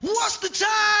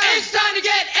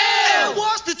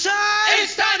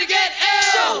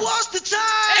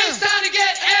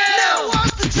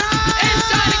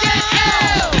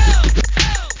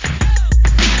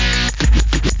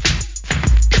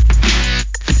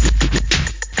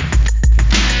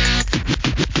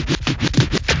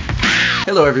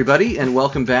Hello, everybody, and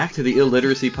welcome back to the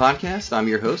Illiteracy Podcast. I'm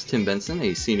your host, Tim Benson,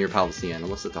 a senior policy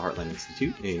analyst at the Heartland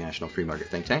Institute, a national free market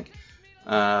think tank.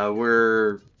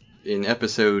 We're in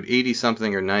episode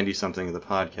 80-something or 90-something of the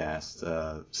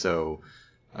podcast, so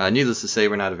needless to say,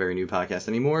 we're not a very new podcast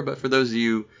anymore, but for those of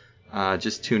you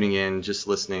just tuning in, just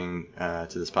listening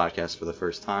to this podcast for the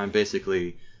first time,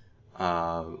 basically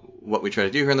what we try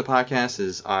to do here on the podcast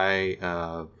is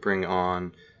I bring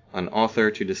on an author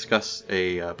to discuss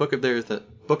a book of theirs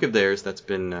that's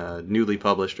been newly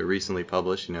published or recently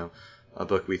published, a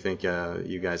book we think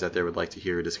you guys out there would like to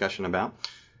hear a discussion about.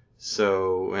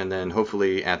 So, and then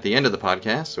hopefully at the end of the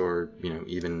podcast, or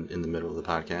even in the middle of the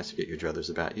podcast, you get your druthers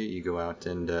about you. You go out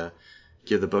and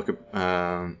give the book,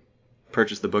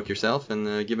 purchase the book yourself,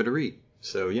 and give it a read.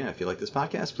 So yeah, if you like this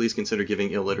podcast, please consider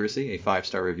giving Illiteracy a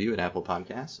 5-star review at Apple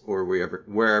Podcasts or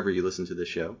wherever you listen to this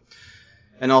show.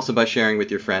 And also by sharing with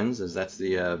your friends, as that's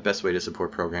the best way to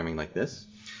support programming like this.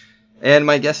 And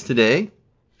my guest today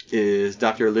is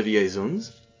Dr. Olivier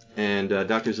Zunz. And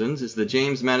Dr. Zunz is the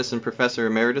James Madison Professor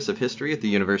Emeritus of History at the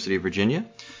University of Virginia.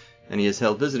 And he has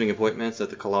held visiting appointments at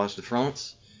the Collège de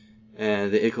France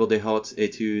and the École des Hautes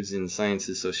Études in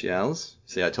Sciences Sociales.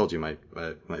 See, I told you my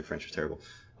French was terrible,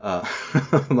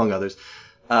 among others.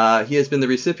 He has been the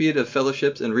recipient of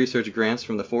fellowships and research grants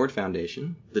from the Ford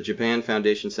Foundation, the Japan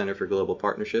Foundation Center for Global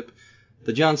Partnership,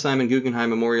 the John Simon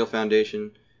Guggenheim Memorial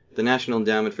Foundation, the National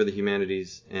Endowment for the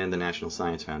Humanities, and the National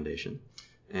Science Foundation.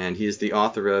 And he is the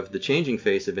author of The Changing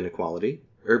Face of Inequality,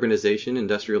 Urbanization,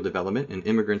 Industrial Development, and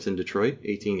Immigrants in Detroit,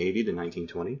 1880 to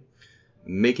 1920,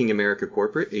 Making America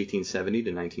Corporate, 1870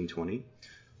 to 1920,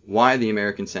 Why the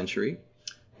American Century,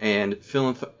 and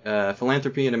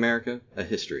Philanthropy in America, A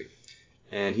History.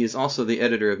 And he is also the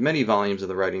editor of many volumes of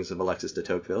the writings of Alexis de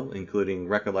Tocqueville, including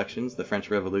Recollections, the French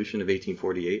Revolution of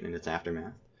 1848 and its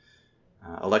aftermath,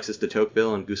 Alexis de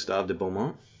Tocqueville and Gustave de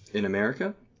Beaumont in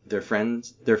America, their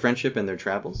friendship and their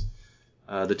travels,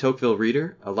 the Tocqueville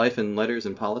Reader, A Life in Letters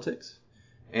and Politics,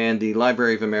 and the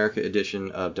Library of America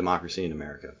edition of Democracy in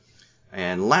America.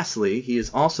 And lastly, he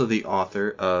is also the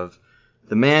author of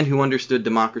The Man Who Understood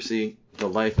Democracy, The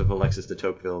Life of Alexis de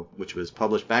Tocqueville, which was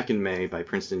published back in May by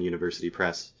Princeton University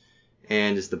Press,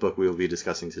 and is the book we will be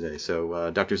discussing today.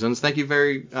 So, Dr. Zunz, thank you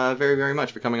very, very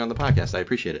much for coming on the podcast. I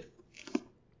appreciate it.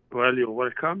 Well, you're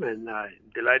welcome, and I'm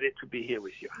delighted to be here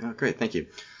with you. Oh, great, thank you.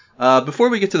 Before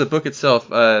we get to the book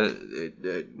itself, I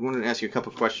wanted to ask you a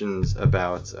couple questions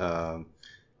about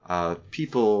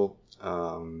people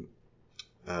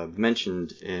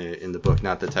mentioned in the book,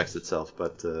 not the text itself,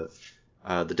 but the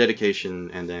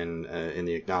dedication and then in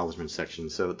the acknowledgement section.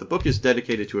 So the book is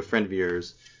dedicated to a friend of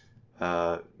yours,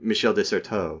 Michel de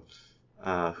Certeau.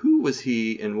 Who was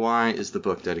he, and why is the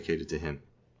book dedicated to him?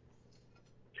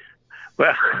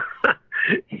 Well,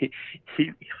 he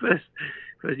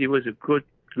was a good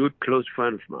close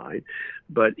friend of mine,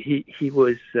 but he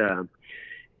was a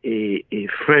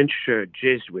French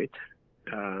Jesuit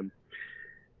and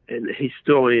a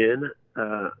historian,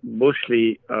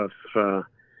 mostly of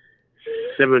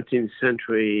 17th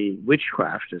century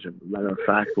witchcraft, as a matter of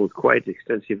fact, wrote quite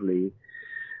extensively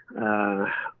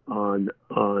on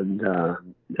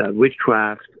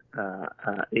witchcraft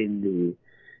in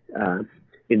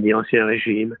the Ancien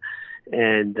Regime,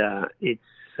 and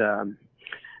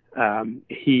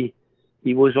he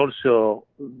was also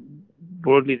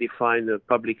broadly defined a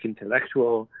public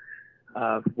intellectual,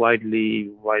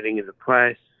 widely writing in the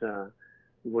press.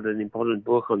 He wrote an important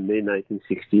book on May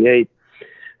 1968.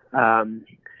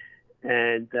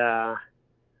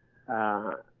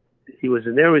 He was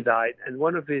an erudite, and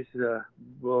one of his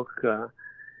book, a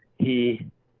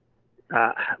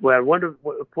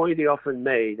point he often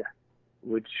made,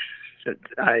 which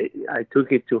I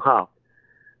took it to heart,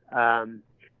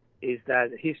 is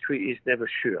that history is never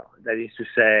sure. That is to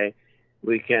say,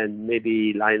 we can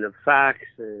maybe line up facts,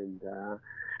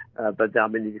 but there are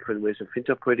many different ways of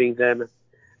interpreting them.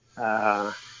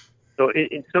 So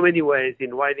in so many ways,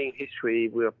 in writing history,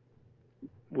 we're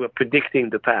predicting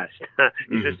the past.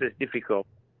 It's just as difficult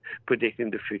predicting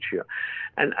the future.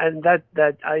 And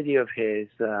that idea of his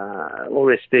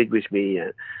always stayed with me.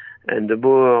 And the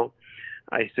more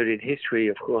I studied history,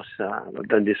 of course, I've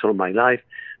done this all my life,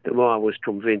 the more I was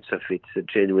convinced of its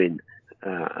genuine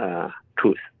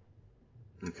truth.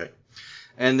 Okay.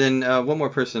 And then one more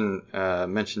person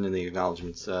mentioned in the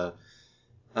acknowledgments.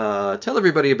 Tell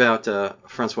everybody about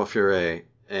François Furet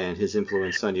and his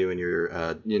influence on you in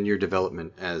your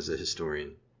development as a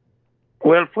historian.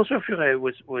 Well, François Furet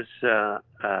was a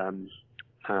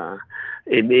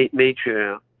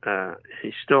major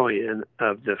historian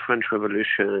of the French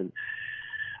Revolution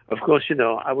of course,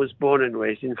 I was born and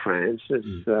raised in France, as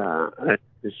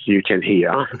you can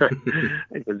hear.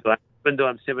 Even though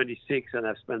I'm 76 and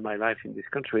I've spent my life in this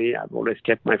country, I've always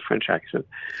kept my French accent.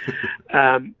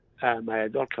 My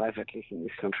adult life, at least in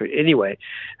this country. Anyway,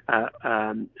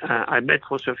 I met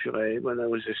François Furet when I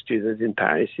was a student in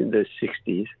Paris in the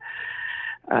 60s.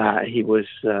 He was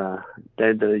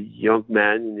then a young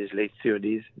man in his late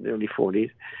 30s, early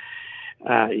 40s.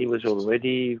 He was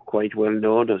already quite well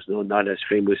known, although not as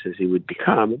famous as he would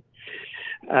become.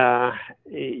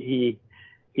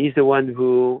 He's the one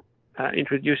who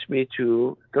introduced me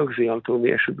to Tocqueville, told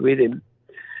me I should read him.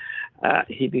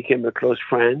 He became a close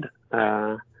friend.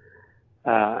 I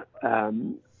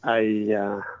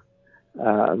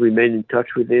remained in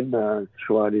touch with him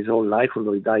throughout his whole life.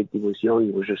 Although he died, he was young.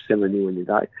 He was just 70 when he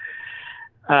died.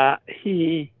 That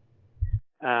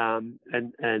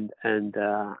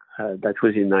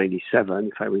was in '97,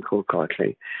 if I recall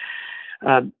correctly.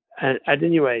 At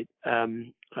any rate,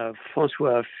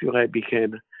 François Furet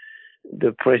became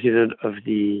the president of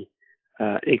the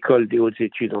École des Hautes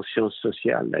Études en Sciences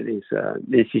Sociales, that is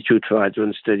the Institute for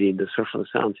Advanced Study in the Social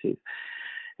Sciences.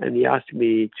 And he asked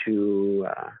me to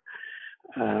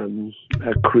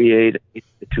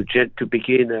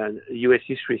begin a U.S.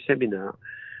 history seminar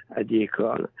at the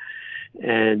École.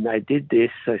 And I did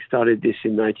this. I started this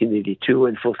in 1982,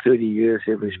 and for 30 years,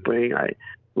 every spring, I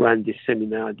ran this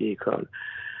seminar at the École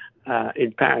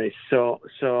in Paris. So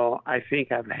I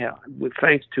think I've helped,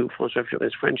 thanks to François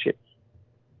Furet's friendship,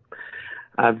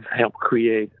 I've helped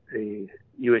create a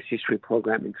U.S. history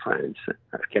program in France.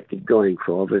 I've kept it going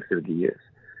for over 30 years.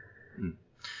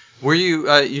 Were you?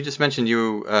 You just mentioned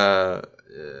you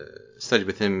studied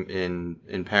with him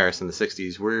in Paris in the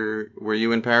 '60s. Were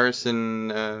you in Paris in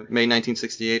May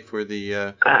 1968 for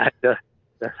the? I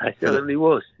certainly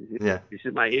was. Yeah. This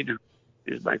is my age.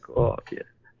 This is my cohort.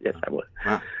 Yes, I was.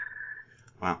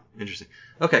 Wow. Interesting.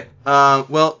 Okay.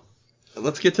 Well,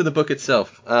 let's get to the book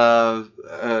itself.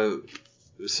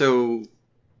 So,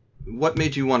 what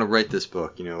made you want to write this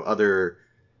book? Other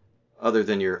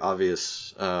than your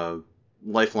obvious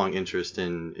lifelong interest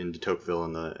in de Tocqueville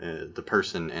and the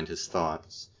person and his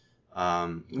thoughts.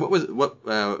 What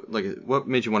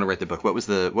made you want to write the book? What was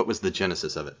the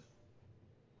genesis of it?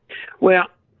 Well,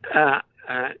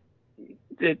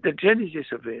 the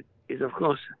genesis of it is, of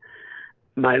course,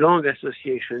 my long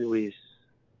association with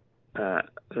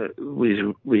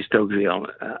Tocqueville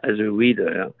as a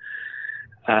reader,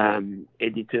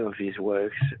 editor of his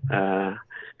works,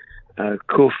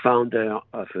 co-founder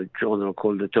of a journal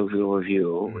called the Tocqueville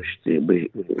Review, which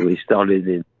we started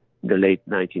in the late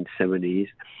 1970s.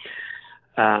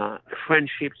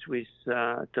 Friendships with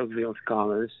Tocqueville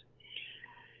scholars.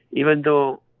 Even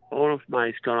though all of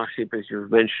my scholarship, as you've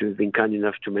mentioned, have been kind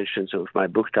enough to mention some of my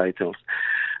book titles,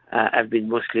 have been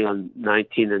mostly on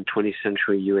 19th and 20th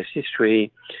century U.S.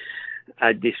 history.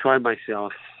 I describe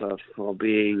myself for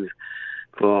being,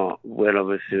 for well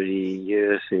over 30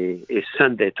 years, a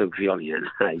Sunday Tocquevillian.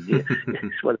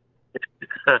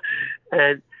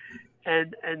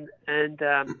 And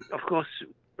of course,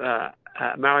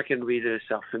 American readers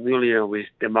are familiar with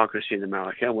Democracy in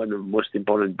America, one of the most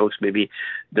important books, maybe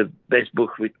the best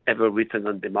book ever written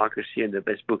on democracy and the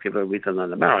best book ever written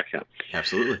on America.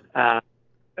 Absolutely.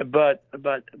 But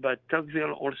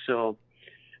Tocqueville also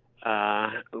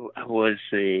was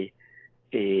an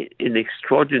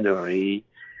extraordinary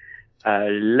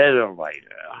letter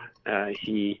writer.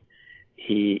 He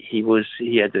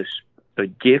had a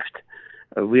gift,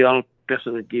 a real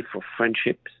personal gift for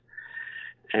friendships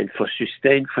and for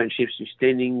sustained friendships,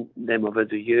 sustaining them over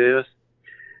the years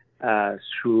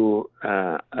through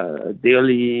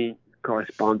daily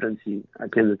correspondence. I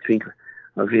cannot think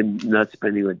of him not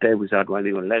spending a day without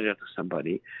writing a letter to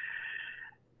somebody.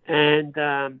 And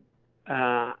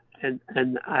I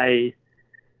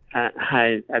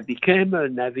became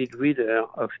an avid reader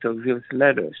of Tocqueville's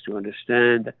letters to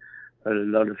understand a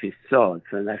lot of his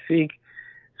thoughts. And I think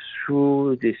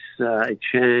through this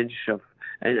exchange of,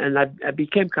 and he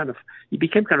became kind of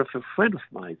a friend of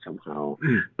mine somehow,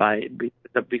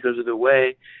 because of the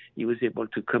way he was able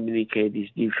to communicate his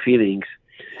deep feelings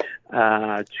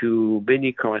to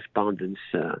many correspondents,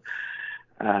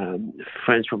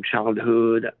 friends from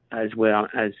childhood, as well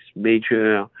as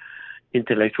major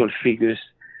intellectual figures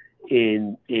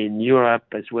in Europe,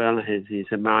 as well as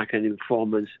his American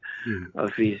informants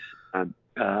of his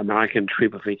American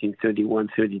trip of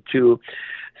 1831-32.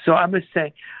 So I must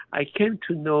say, I came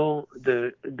to know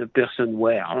the person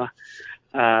well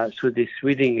through this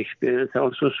reading experience,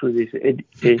 also through this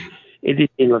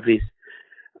editing of his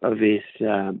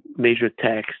major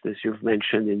text, as you've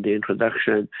mentioned in the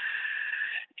introduction.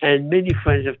 And many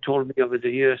friends have told me over the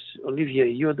years, Olivier,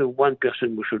 you're the one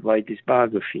person who should write this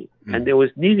biography. And there was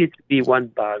needed to be one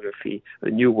biography, a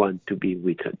new one to be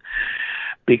written,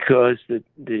 because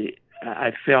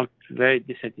I felt very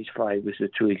dissatisfied with the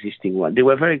two existing ones. They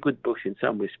were very good books in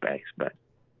some respects, but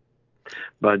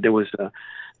there was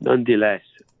nonetheless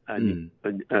a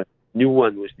new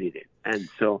one was needed. And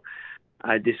so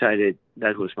I decided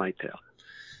that was my turn.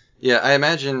 Yeah, I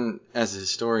imagine as a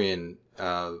historian,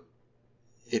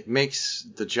 it makes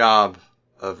the job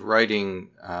of writing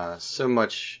so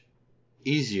much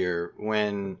easier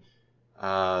when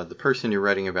the person you're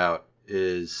writing about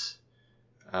is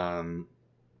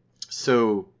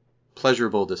so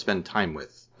pleasurable to spend time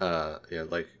with,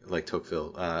 like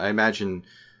Tocqueville. I imagine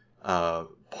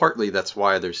partly that's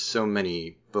why there's so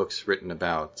many books written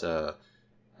about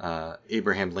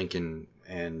Abraham Lincoln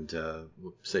and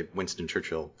say Winston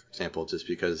Churchill, for example, just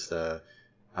because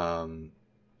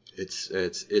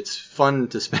it's fun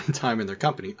to spend time in their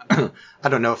company. I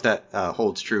don't know if that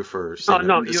holds true for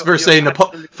say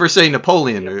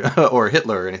Napoleon or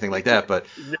Hitler or anything like that, but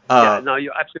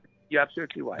you're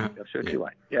absolutely right.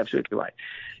 You're absolutely right.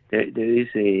 There is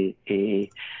a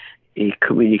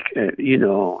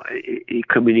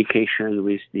communication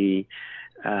with the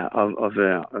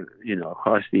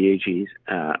across the ages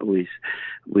with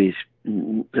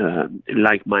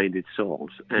like-minded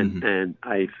souls, and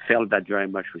I felt that very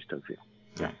much with Tocqueville.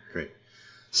 Yeah, great.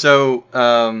 So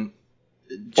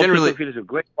generally, Tocqueville is a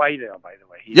great writer, by the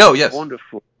way. Yes.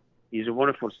 Wonderful. He's a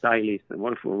wonderful stylist, a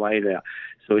wonderful writer.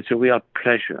 So it's a real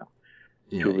pleasure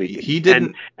to read him. He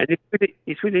didn't. And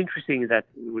it's really interesting that,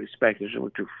 with respect, I just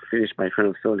want to finish my train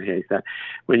of thought here, is that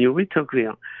when you read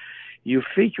Tocqueville, you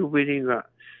think you're reading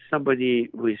somebody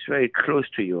who is very close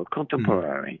to you, a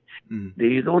contemporary.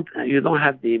 You don't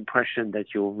have the impression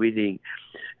that you're reading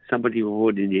somebody who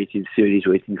wrote in the 1830s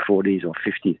or 1840s or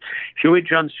 50s. If you read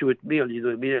John Stuart Mill,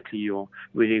 immediately you're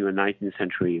reading a 19th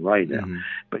century writer.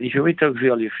 But if you read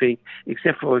Tocqueville, you think,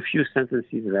 except for a few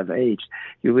sentences that have aged,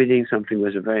 you're reading something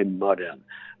with a very modern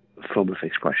form of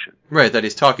expression. Right, that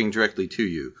he's talking directly to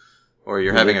you. Or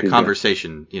you're having a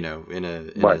conversation, in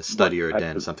a study or a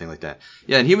den, something like that.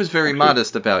 Yeah, and he was very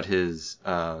modest about his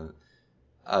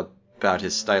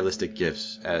stylistic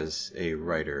gifts as a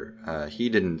writer. He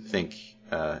didn't think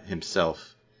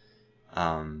himself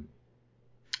a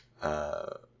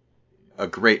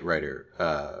great writer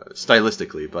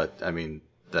stylistically, but I mean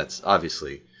that's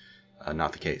obviously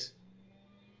not the case.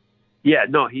 Yeah,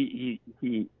 no, he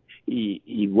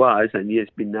was, and he has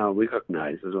been now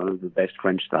recognized as one of the best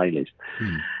French stylists.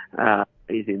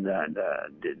 He's in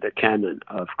the canon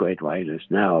of great writers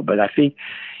now. But I think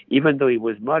even though he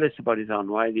was modest about his own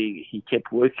writing, he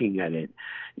kept working at it,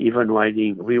 even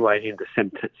rewriting the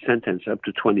same sentence up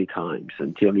to 20 times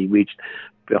until he reached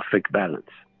perfect balance.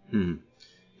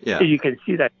 Yeah. And you can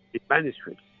see that in his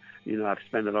manuscripts. I've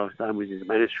spent a lot of time with his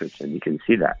manuscripts, and you can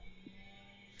see that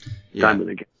time and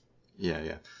again.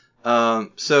 Yeah.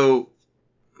 So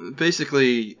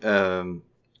basically,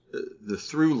 the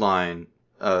through line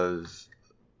of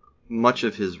much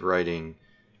of his writing,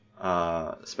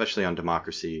 especially on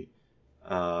democracy,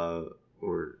 or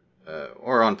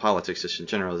on politics just in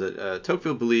general, that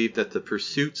Tocqueville believed that the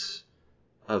pursuits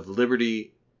of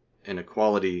liberty and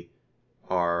equality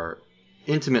are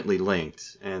intimately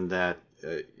linked, and that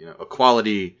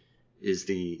equality is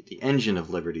the engine of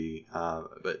liberty,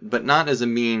 but not as a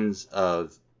means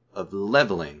of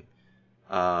leveling,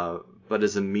 but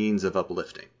as a means of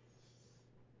uplifting.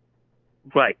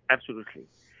 Right, absolutely.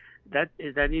 That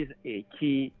is a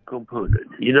key component.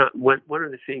 One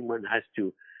of the things one has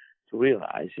to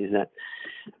realize is that,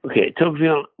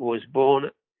 Tocqueville was born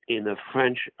in a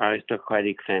French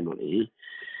aristocratic family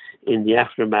in the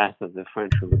aftermath of the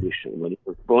French Revolution. When he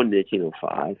was born in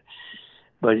 1805,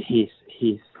 but his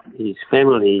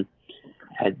family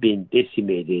had been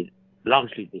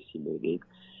largely decimated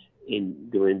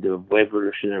during the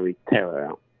Revolutionary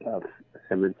Terror of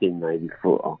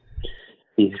 1794.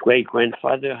 His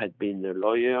great-grandfather had been a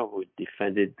lawyer who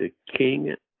defended the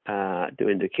king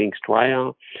during the king's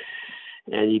trial,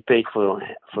 and he paid for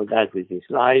that with his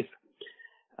life.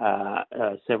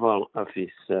 Several of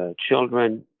his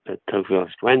children,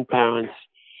 Tocqueville's grandparents,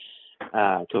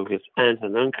 Tocqueville's aunts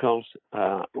and uncles,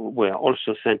 were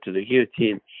also sent to the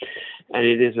guillotine, and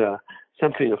it is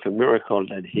something of a miracle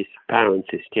that his parents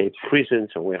escaped prison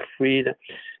or were freed,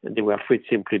 and they were freed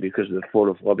simply because of the fall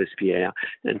of Robespierre,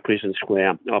 and Prison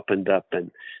Square opened up,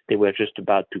 and they were just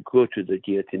about to go to the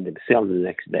guillotine themselves the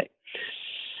next day.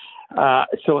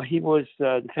 So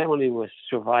the family was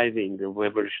surviving the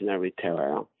Revolutionary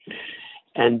Terror,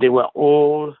 and they were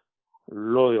all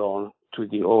loyal to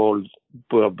the old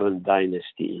Bourbon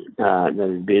dynasty that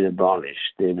had been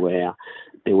abolished. They were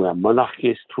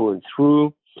monarchists through and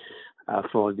through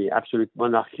for the absolute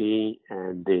monarchy,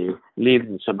 and they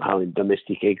lived somehow in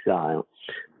domestic exile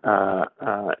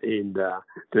during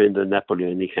the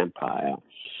Napoleonic Empire,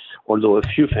 although a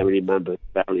few family members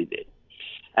barely did.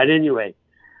 At any rate,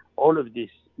 for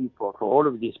all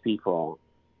of these people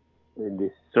in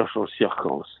these social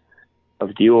circles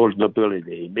of the old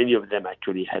nobility, many of them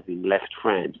actually having left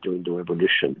France during the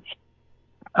Revolution,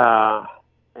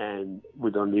 and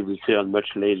would only return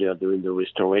much later during the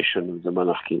restoration of the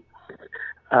monarchy.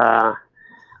 For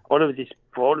all of these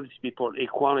people,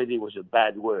 equality was a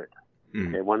bad word.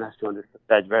 Okay, one has to understand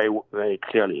that very, very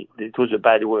clearly. It was a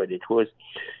bad word. It was,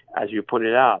 as you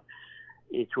pointed out,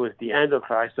 it was the end of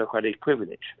aristocratic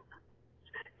privilege.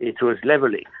 It was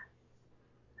leveling.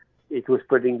 It was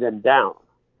putting them down.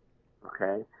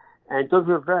 Okay, and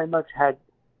Tocqueville very much had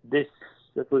this.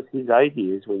 That was his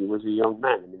ideas when he was a young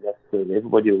man. I mean, that's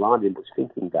everybody around him was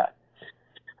thinking that.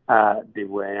 They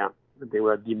were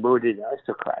demoted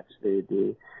aristocrats.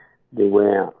 They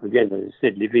were, again, as I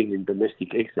said, living in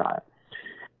domestic exile.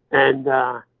 And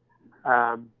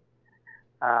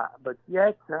but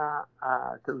yet,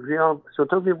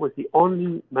 Tocqueville was the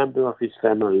only member of his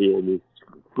family and his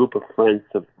group of friends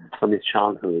from his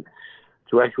childhood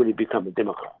to actually become a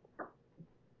Democrat.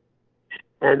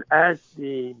 And as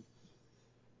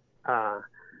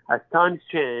times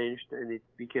changed and it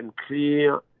became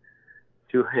clear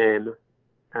to him,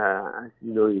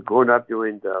 he grown up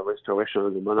during the restoration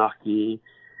of the monarchy,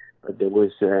 but there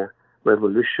was a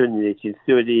revolution in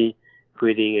 1830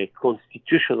 creating a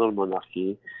constitutional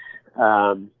monarchy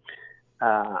and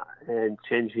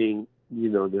changing,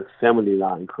 the family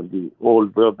line from the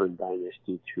old Bourbon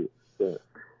dynasty to the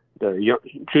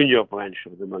junior branch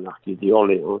of the monarchy, the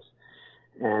Orleans,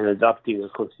 and adopting a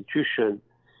constitution.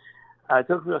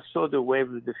 Tocqueville saw the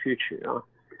wave of the future.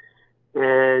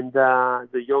 And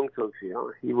the young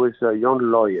Tocqueville, he was a young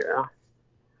lawyer,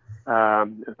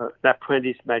 an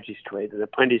apprentice magistrate, an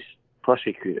apprentice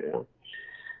prosecutor.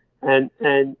 And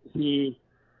he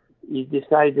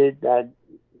decided that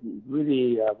he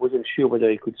really wasn't sure whether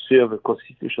he could serve a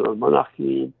constitutional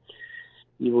monarchy.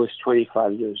 He was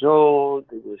 25 years old.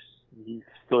 He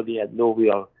thought he had no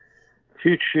real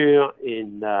future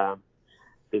in the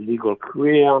legal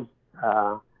career.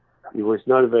 He was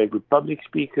not a very good public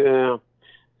speaker,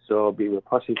 so being a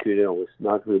prosecutor was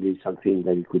not really something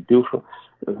that he could do.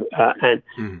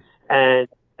 And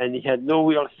he had no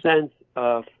real sense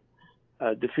of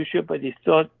the future, but he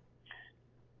thought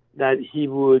that he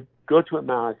would go to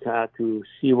America to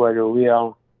see what a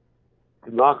real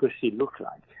democracy looked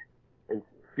like and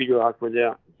figure out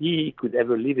whether he could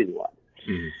ever live in one.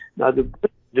 Now,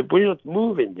 the brilliant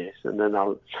move in this, and then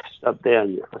I'll stop there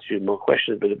and ask you more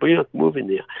questions, but the brilliant move in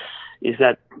there is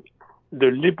that the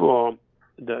liberals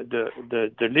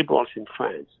in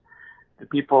France, the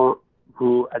people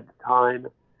who at the time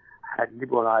had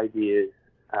liberal ideas,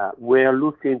 were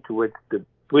looking towards the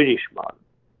British model.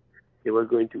 They were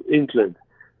going to England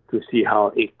to see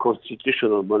how a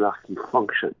constitutional monarchy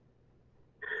functioned.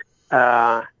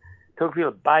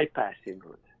 Tocqueville bypassed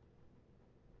England.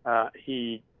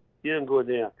 He didn't go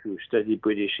there to study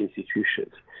British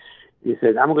institutions. He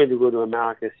said, I'm going to go to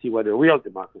America, see what a real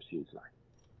democracy is like.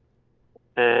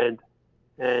 And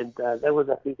that was,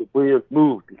 I think, a brilliant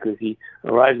move because he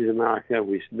arrived in America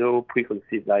with no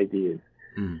preconceived ideas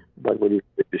about what he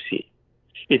wanted to see.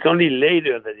 It's only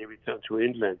later that he returned to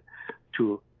England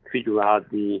to figure out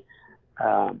the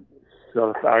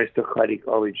sort of aristocratic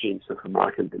origins of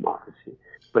American democracy.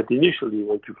 But initially, he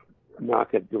went to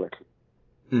America directly.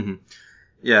 Mm-hmm.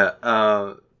 Yeah,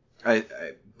 I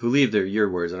believe they're your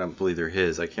words. I don't believe they're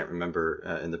his. I can't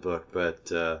remember in the book,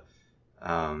 but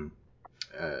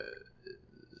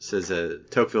says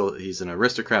Tocqueville, he's an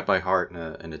aristocrat by heart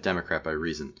and a Democrat by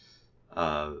reason.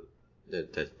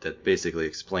 That basically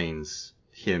explains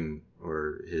him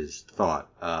or his thought.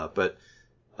 But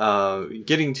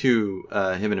getting to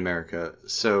him in America,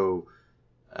 so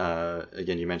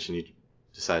again, you mentioned he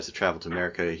decides to travel to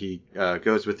America. He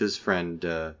goes with his friend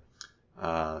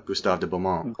Gustave de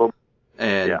Beaumont,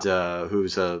 and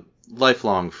who's a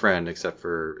lifelong friend, except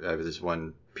for this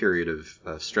one period of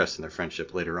stress in their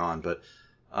friendship later on. But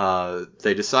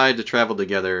they decide to travel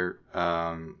together.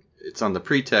 It's on the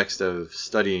pretext of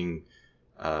studying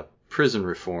prison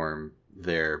reform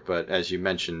there, but as you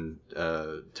mentioned,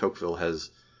 Tocqueville has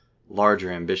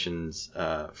larger ambitions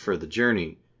for the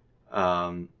journey.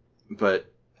 But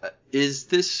is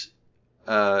this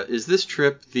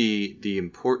trip the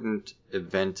important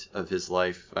event of his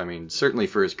life? I mean, certainly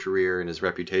for his career and his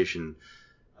reputation.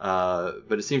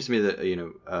 But it seems to me that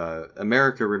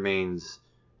America remains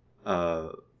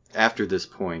after this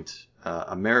point.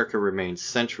 America remains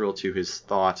central to his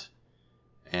thought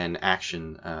and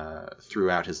action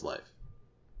throughout his life.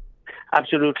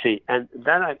 Absolutely, and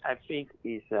that I think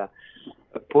is a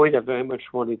point I very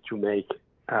much wanted to make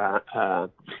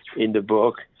in the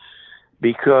book,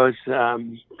 because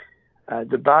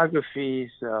the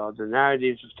biographies, the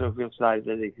narratives of Tocqueville's life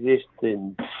that exist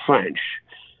in French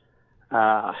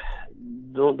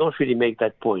don't really make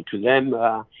that point. To them,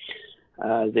 the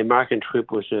American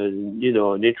trip was an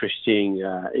interesting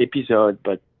episode,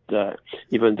 but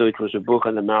even though it was a book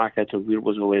on America, Tocqueville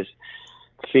was always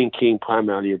thinking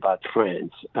primarily about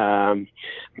France.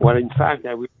 Well, in fact,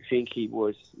 I would think he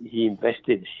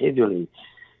invested heavily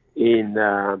in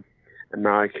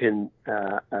American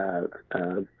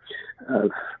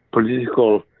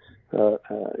political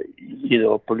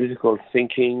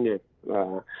thinking,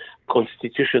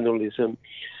 constitutionalism,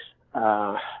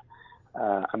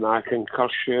 American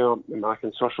culture,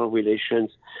 American social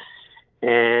relations,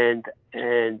 and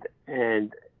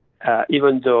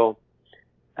even though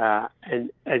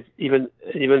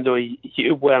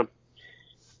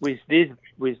with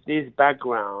this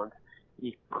background,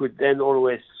 he could then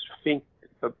always think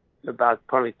about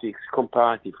politics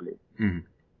comparatively. Mm-hmm.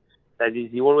 That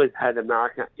is, he always had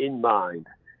America in mind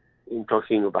in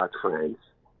talking about France,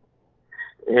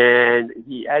 and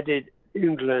he added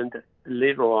England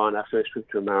later on after his trip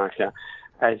to America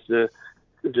as the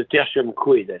tertium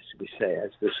quid, as we say,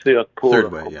 as the third pole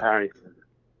of comparison. Yeah.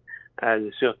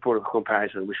 The third pole of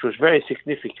comparison, which was very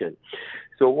significant.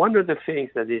 So one of the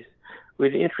things that is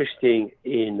really interesting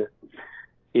in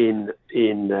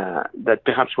that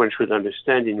perhaps one should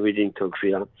understand in reading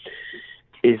Tocqueville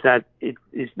is that it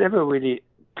is never really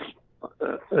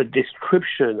a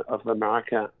description of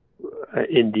America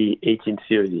in the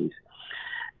 1830s,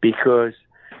 because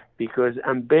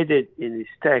embedded in his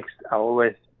text are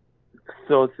always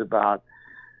thoughts about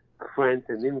France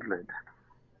and England.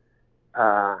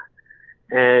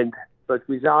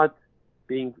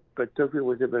 But Tocqueville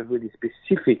was never really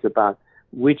specific about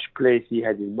which place he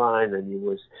had in mind, and he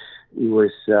was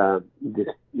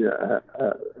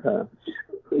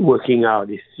working out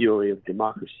his theory of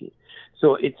democracy.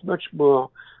 So it's much more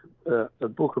a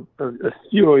book, a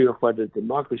theory of what a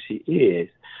democracy is,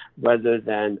 rather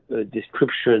than a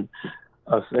description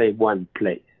of one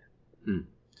place. Mm.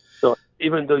 So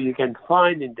even though you can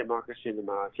find in Democracy in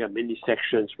America many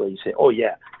sections where you say, oh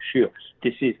yeah, sure,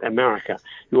 this is America,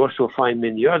 you also find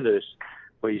many others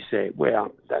where you say,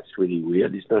 well, that's really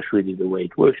weird, it's not really the way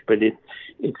it works, but it's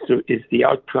the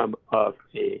outcome of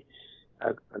a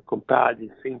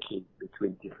comparative thinking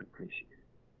between different places.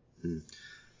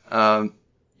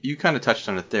 You kind of touched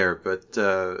on it there, but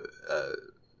talk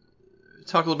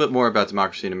a little bit more about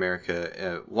Democracy in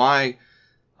America. Why,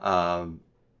 at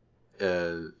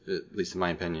least in my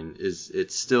opinion, is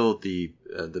it still the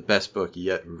best book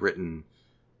yet written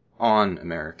on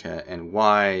America, and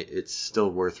why it's still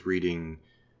worth reading,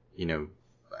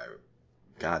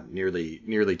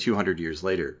 nearly 200 years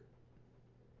later?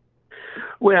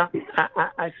 Well,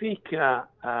 I think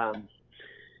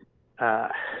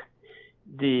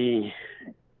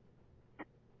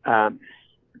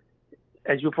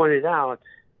as you pointed out,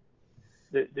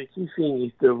 the key thing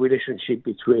is the relationship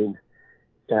between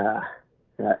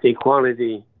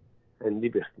equality and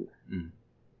liberty. Mm.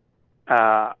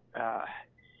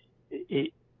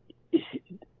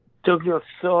 Tocqueville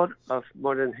thought of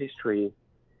modern history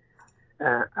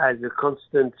as a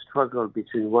constant struggle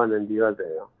between one and the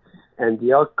other, and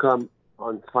the outcome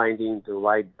on finding the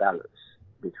right balance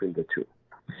between the two.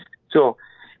 So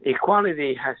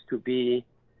equality has to be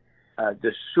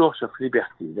the source of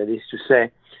liberty. That is to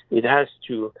say, it has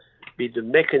to be the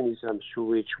mechanism through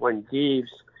which one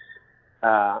gives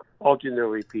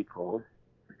ordinary people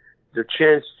the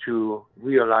chance to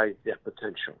realize their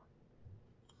potential.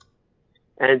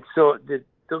 And so the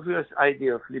Tocqueville's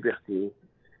idea of liberty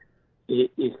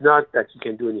is not that you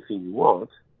can do anything you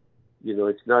want.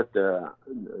 It's not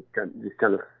this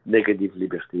kind of negative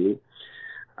liberty.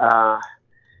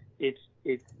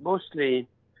 It's mostly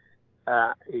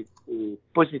a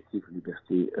positive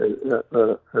liberty,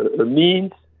 a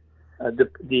means,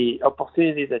 the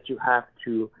opportunity that you have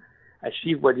to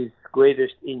achieve what is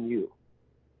greatest in you.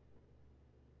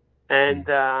 And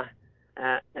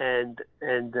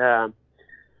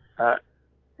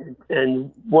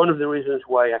one of the reasons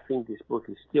why I think this book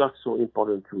is still so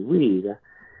important to read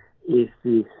is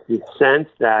this sense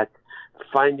that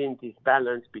finding this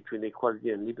balance between equality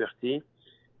and liberty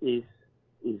is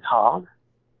hard.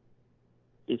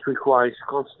 It requires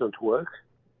constant work.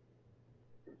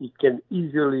 it can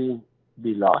easily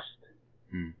be lost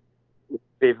in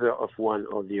favor of one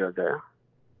or the other.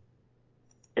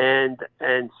 And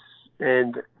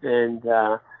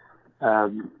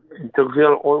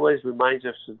Tocqueville always reminds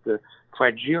us of the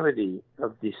fragility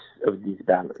of this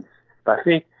balance. But I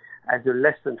think as a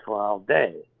lesson for our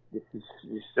day, this is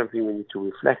something we need to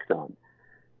reflect on,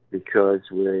 because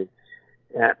we're,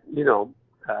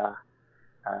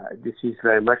 this is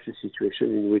very much the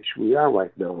situation in which we are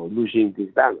right now, losing this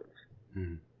balance.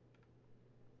 Mm.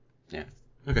 Yeah.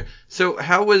 Okay. So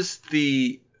how was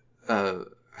the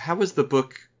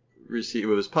book received? It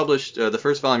was published. The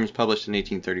first volume was published in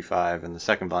 1835, and the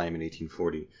second volume in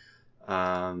 1840.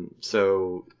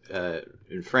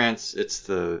 In France, it's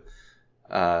the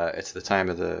time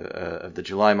of the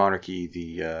July monarchy,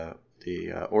 the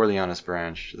Orleanist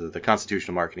branch, the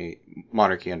constitutional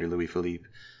monarchy under Louis Philippe,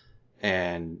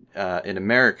 and in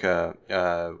America,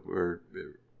 we're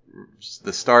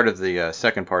the start of the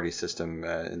second party system,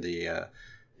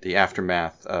 the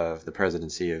aftermath of the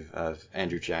presidency of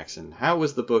Andrew Jackson. How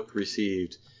was the book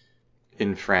received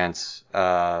in France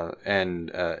and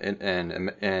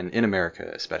in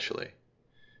America especially?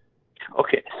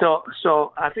 Okay, so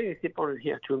I think it's important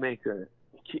here to make a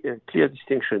clear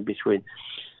distinction between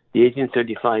the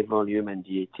 1835 volume and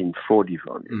the 1840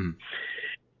 volume.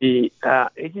 The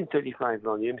 1835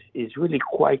 volume is really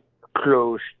quite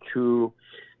close to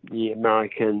the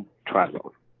American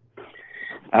travel.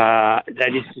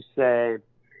 That is to say,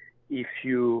 if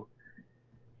you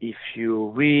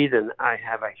read, and I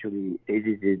have actually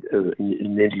edited an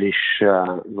English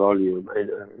volume,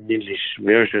 an English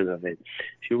version of it.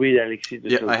 If you read Alexis de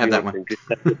Tocqueville, I have that one.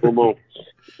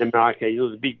 In America,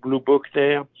 the big blue book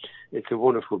there. It's a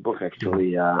wonderful book,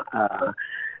 actually,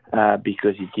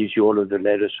 because it gives you all of the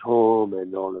letters home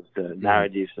and all of the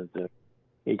narratives of the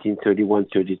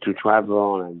 1831-32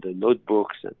 travel and the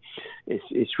notebooks.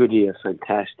 It's really a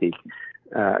fantastic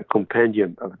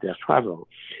compendium of their travel,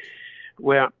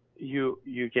 where you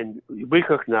can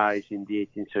recognize in the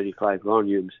 1835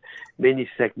 volumes many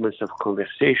segments of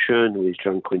conversation with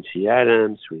John Quincy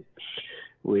Adams,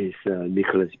 with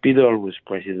Nicholas Biddle, who was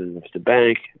president of the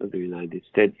Bank of the United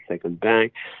States, second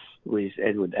bank, with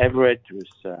Edward Everett, who would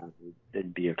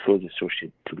then be a close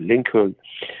associate to Lincoln,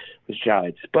 with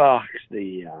Jared Sparks,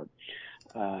 the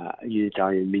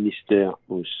Unitarian minister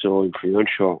who was so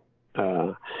influential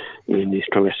in his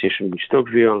conversation with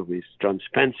Tocqueville, with John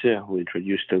Spencer, who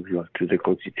introduced Tocqueville to the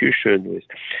Constitution, with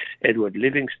Edward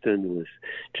Livingston, who was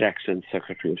Jackson's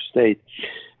Secretary of State,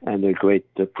 and a great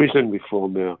prison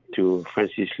reformer, to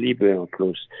Francis Lieber, a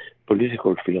close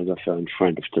political philosopher and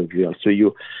friend of Tocqueville. So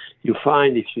you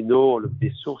find, if you know all of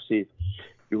these sources,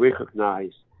 you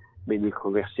recognize many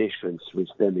conversations with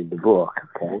them in the book.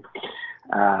 Okay,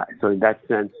 so in that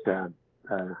sense,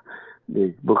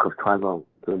 the Book of Travel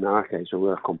to America is a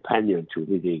real companion to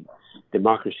reading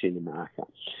Democracy in America.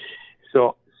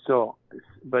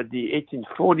 But the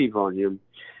 1840 volume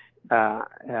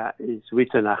is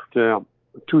written after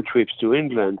 2 trips to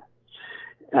England,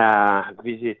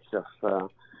 visits of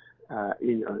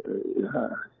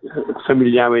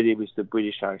familiarity with the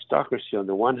British aristocracy on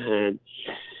the one hand,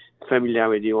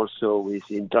 familiarity also with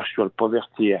industrial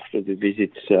poverty after the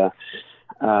visits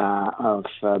of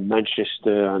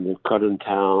Manchester and the cotton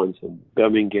towns and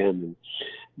Birmingham and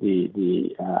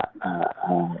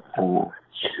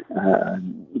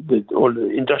all the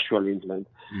industrial England,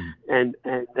 and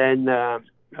then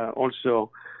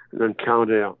also an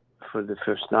encounter for the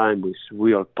first time with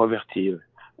real poverty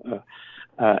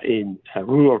in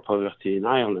rural poverty in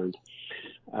Ireland.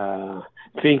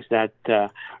 Things that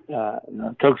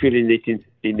Tocqueville in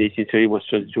 1830 was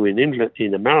trying to do in England,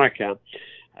 in America,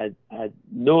 had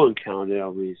no encounter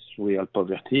with real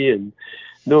poverty and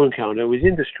no encounter with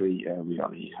industry,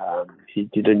 really. He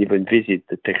didn't even visit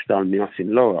the textile mills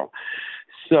in Lowell.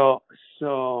 So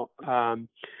the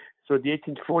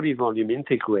 1840 volume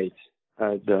integrates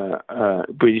the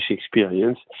British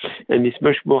experience, and it's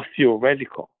much more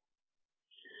theoretical.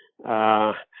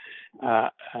 And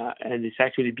it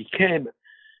actually became,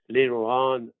 later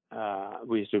on,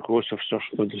 with the growth of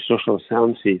the social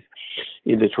sciences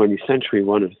in the 20th century,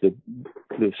 one of the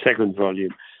second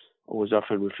volume was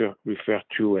often referred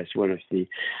to as one of the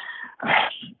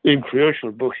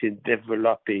influential books in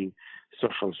developing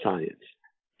social science,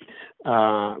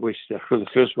 which the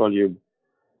first volume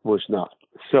was not.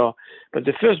 But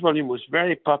the first volume was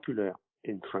very popular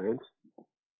in France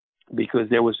because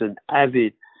there was an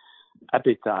avid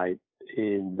appetite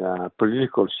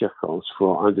political circles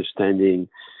for understanding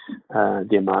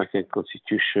the American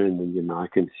Constitution and the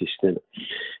American system.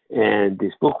 And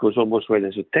this book was almost read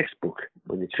as a textbook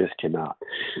when it first came out.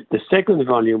 The second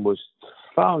volume was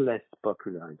far less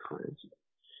popular in France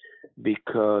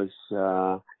because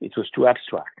it was too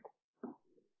abstract.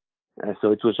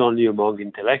 So it was only among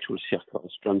intellectual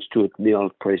circles, John Stuart Mill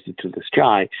praised it to the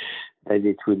sky, that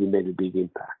it really made a big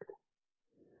impact.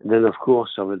 And then, of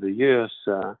course, over the years,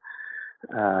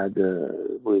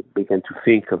 we began to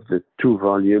think of the two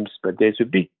volumes, but there's a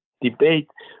big debate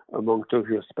among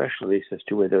Tocqueville specialists as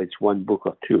to whether it's one book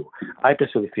or two. I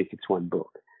personally think it's one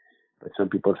book, but some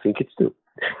people think it's two.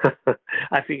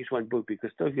 I think it's one book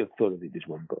because Tocqueville thought of it as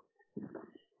one book.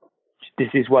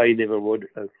 This is why he never wrote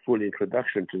a full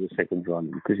introduction to the second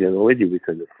volume, because he had already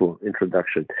written a full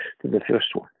introduction to the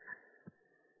first one.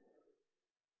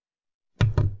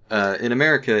 In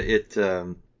America, it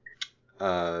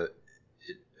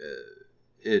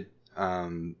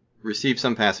received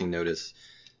some passing notice,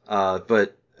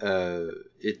 but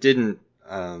it didn't.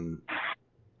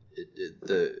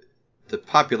 The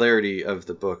popularity of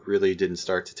the book really didn't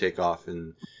start to take off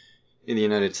in the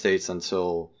United States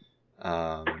until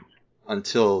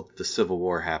the Civil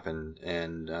War happened,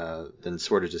 and then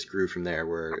sort of just grew from there.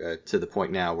 Where to the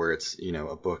point now where it's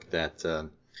a book that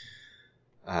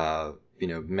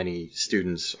many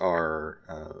students are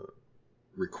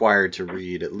required to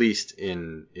read at least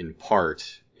in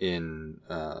part in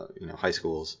high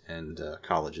schools and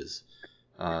colleges.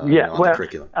 On the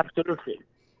curriculum.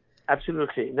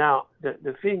 Absolutely. Now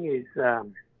the thing is,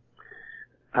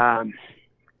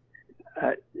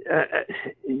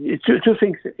 two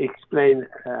things explain.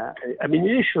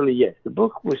 Initially, yes, the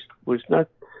book was not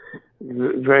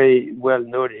very well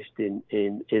noticed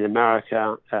in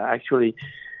America. Actually,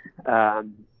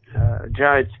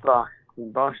 Jared Sparks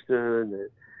in Boston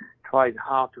tried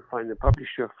hard to find a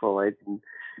publisher for it and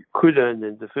couldn't.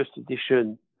 And the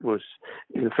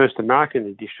first American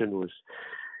edition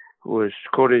was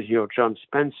courtesy of John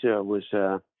Spencer,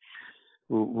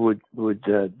 would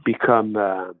become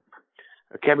a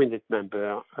cabinet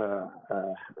member.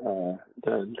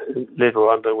 Later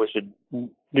on, there was a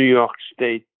New York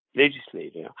State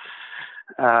legislator,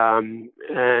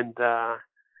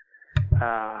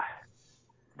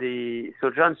 so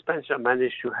John Spencer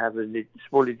managed to have a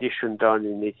small edition done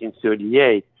in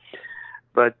 1838,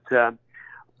 but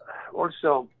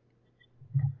also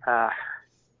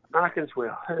Americans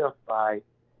were hurt by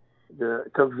the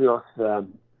Tocqueville's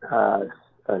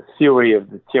theory of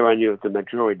the tyranny of the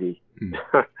majority in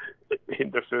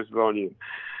the first volume,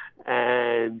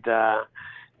 and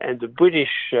the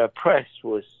British press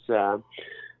was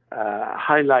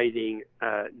highlighting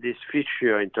this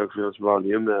feature in Tocqueville's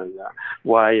volume,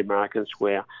 why Americans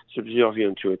were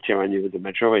subservient to a tyranny of the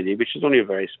majority, which is only a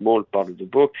very small part of the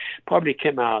book. Probably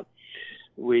came out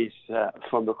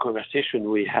from a conversation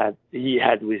he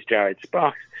had with Jared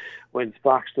Sparks, when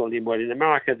Sparks told him, well, in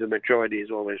America, the majority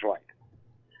is always right.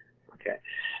 Okay.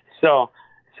 So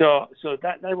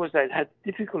that had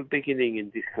difficult beginning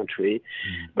in this country,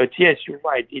 but yes, you're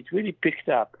right. It really picked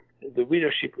up. The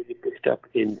readership really picked up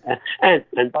and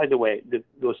by the way,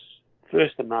 those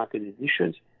first American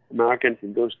editions, Americans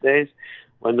in those days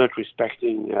were not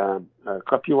respecting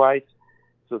copyright,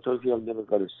 so Tocqueville never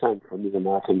got a cent from his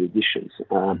American editions.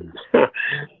 And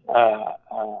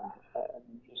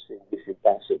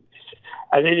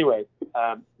anyway,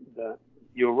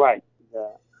 you're right.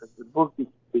 The book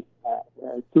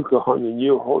took on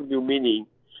a whole new meaning,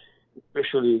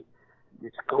 especially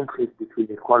this conflict between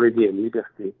equality and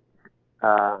liberty,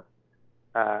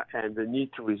 and the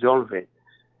need to resolve it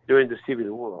during the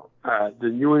Civil War. The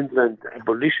New England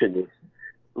abolitionists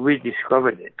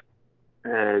rediscovered it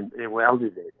and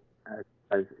heralded it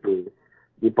as an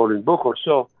important book.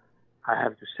 Also, I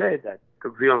have to say that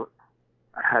Tocqueville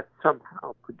had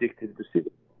somehow predicted the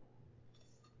Civil War.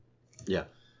 Yeah.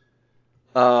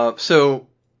 So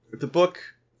the book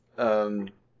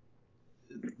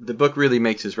really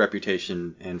makes his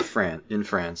reputation in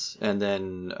France, and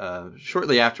then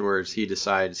shortly afterwards he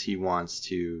decides he wants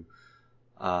to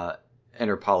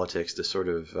enter politics to sort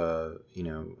of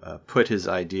put his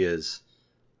ideas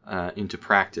into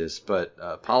practice.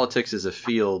 But politics is a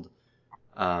field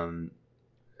that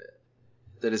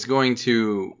is going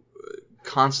to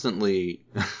constantly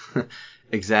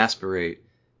exasperate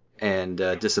and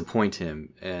disappoint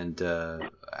him. And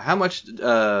how much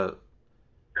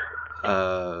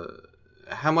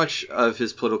of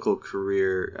his political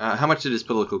career, how much did his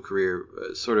political career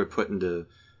sort of put into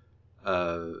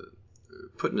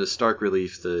stark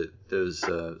relief those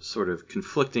sort of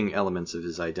conflicting elements of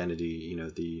his identity?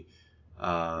 The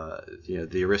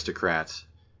the aristocrat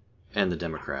and the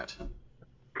democrat.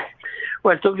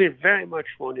 Well, Tocqueville very much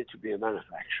wanted to be a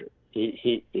manufacturer.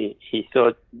 He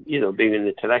thought, being an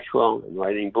intellectual and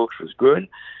writing books was good,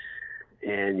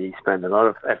 and he spent a lot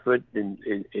of effort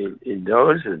in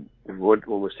those and wrote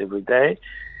almost every day.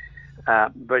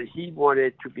 But he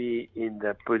wanted to be in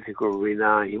the political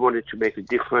arena. He wanted to make a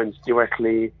difference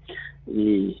directly.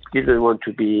 He didn't want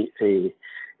to be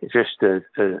just a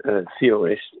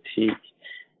theorist.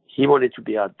 He wanted to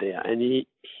be out there, and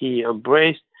he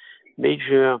embraced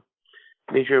major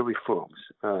reforms.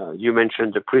 You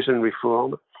mentioned the prison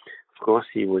reform. Of course,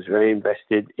 he was very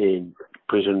invested in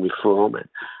prison reform and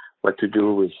what to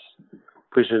do with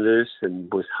prisoners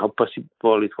and how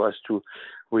possible it was to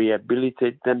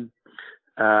rehabilitate them.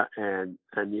 And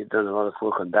he'd done a lot of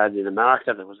work on that in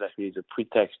America. That was actually the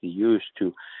pretext he used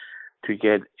to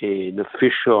get an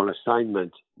official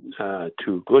assignment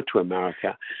to go to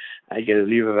America. I get a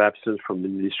leave of absence from the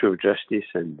Ministry of Justice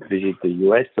and visit the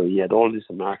U.S. So he had all this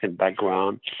American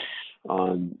background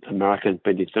on American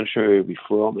penitentiary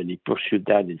reform, and he pursued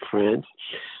that in France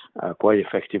quite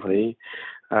effectively.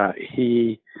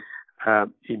 He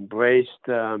embraced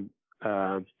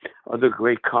other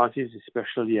great causes,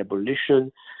 especially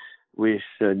abolition, with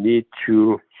the need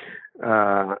to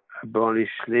abolish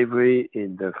slavery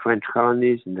in the French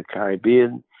colonies in the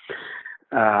Caribbean.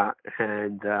 That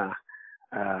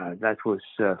was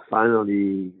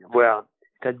finally, it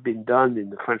had been done in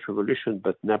the French Revolution,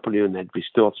 but Napoleon had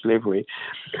restored slavery,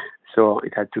 so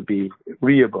it had to be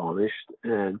re-abolished,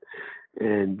 and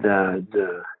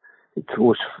it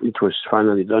was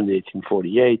finally done in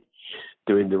 1848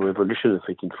 during the Revolution of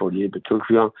 1848. But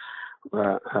Tocqueville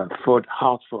fought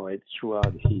hard for it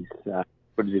throughout his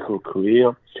political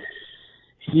career.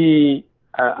 He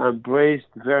embraced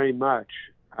very much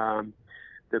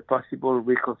the possible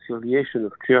reconciliation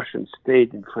of church and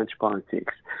state in French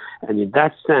politics. And in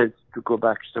that sense, to go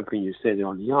back to something you said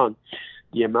early on,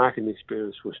 the American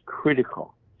experience was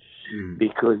critical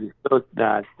because he thought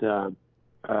that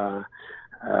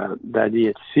he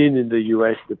had seen in the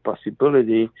U.S. the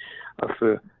possibility of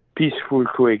a peaceful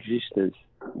coexistence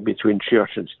between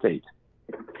church and state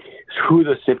through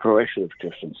the separation of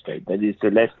church and state. That is, the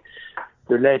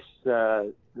less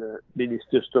the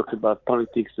ministers talked about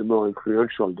politics, the more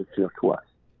influential the church was.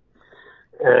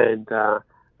 And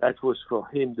that was for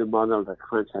him the model that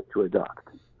France had to adopt.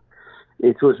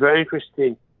 It was very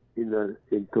interesting in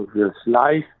Tocqueville's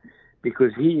life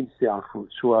because he himself,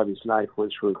 throughout his life,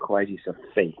 went through a crisis of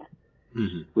faith,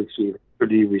 which he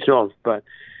really resolved. But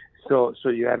so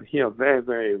you have here a very,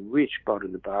 very rich part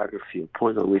of the biography, a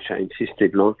point on which I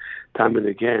insisted long time and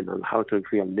again on how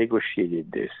Tocqueville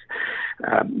negotiated this,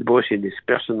 both in his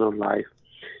personal life,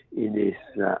 in his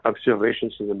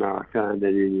observations in America, and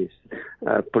then in his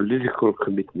political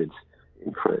commitments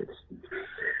in France.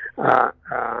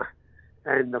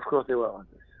 And of course, there were others.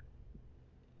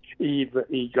 He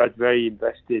got very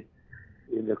invested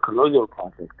in the colonial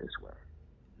project as well.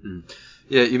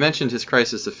 Yeah, you mentioned his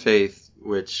crisis of faith,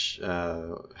 which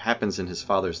happens in his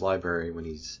father's library when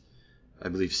he's, I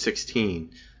believe, 16.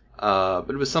 But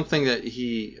it was something that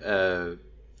he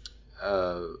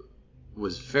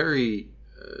was very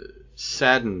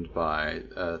saddened by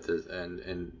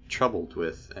and troubled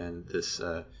with, and this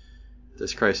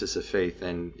crisis of faith.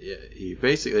 And he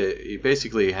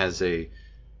basically has a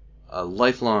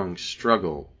lifelong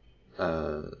struggle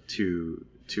to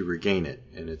regain it,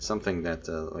 and it's something that,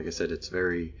 like I said, it's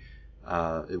very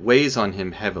it weighs on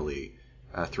him heavily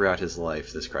throughout his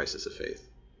life. This crisis of faith.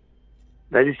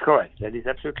 That is correct. That is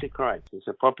absolutely correct. It's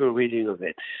a proper reading of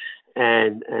it,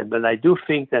 but I do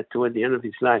think that toward the end of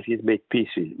his life, he's made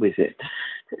peace with it,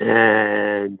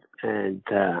 and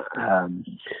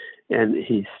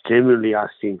he's genuinely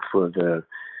asking for the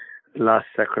last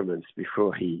sacraments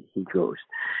before he goes.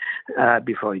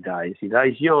 Before he dies. He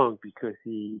dies young because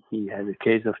he had a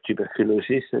case of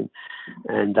tuberculosis and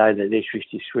died at age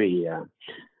 53.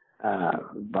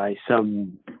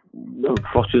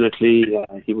 Unfortunately,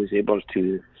 he was able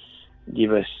to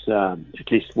give us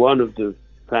at least one of the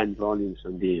planned volumes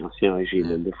on the Ancien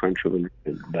Régime and the French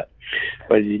Revolution. But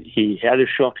he had a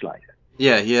short life.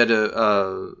 Yeah, he had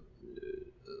a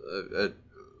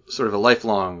sort of a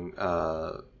lifelong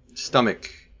stomach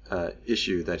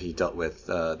issue that he dealt with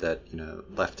that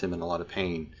left him in a lot of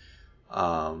pain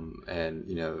and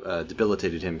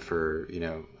debilitated him for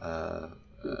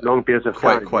long periods of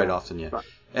time. Quite often, yeah.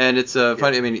 And it's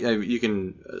funny. I mean, you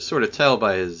can sort of tell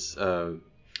by his the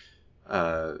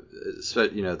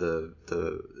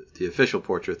official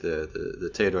portrait, the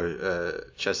Theodore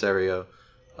Cesario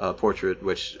portrait,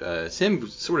 which is him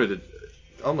sort of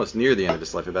almost near the end of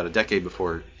his life, about a decade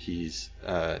before he's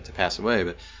to pass away.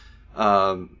 But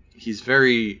he's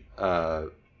very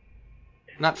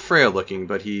not frail looking,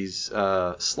 but he's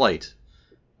slight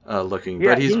looking.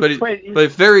 Yeah,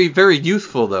 but very very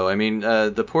youthful though. I mean,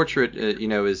 the portrait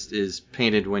is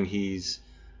painted when he's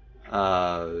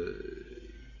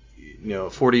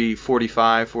 40,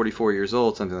 45, 44 years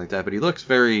old, something like that. But he looks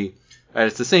very.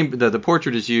 It's the same. The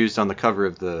portrait is used on the cover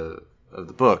of the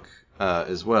book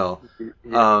as well.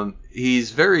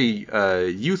 He's very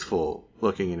youthful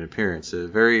looking in appearance.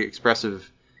 Very expressive,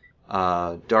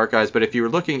 dark eyes. But if you were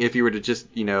just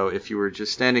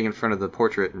standing in front of the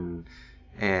portrait and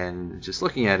just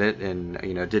looking at it, and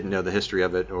didn't know the history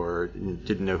of it or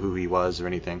didn't know who he was or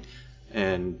anything,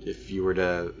 and if you were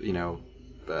to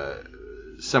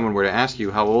someone were to ask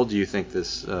you how old do you think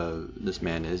this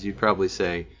man is, you'd probably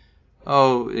say,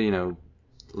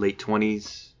 late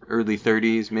 20s, early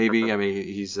 30s, maybe. I mean,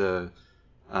 he's a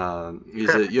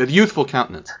youthful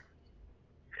countenance.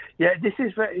 Yeah,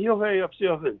 you're very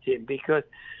observant, Tim, because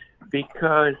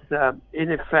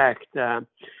in effect,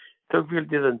 Tocqueville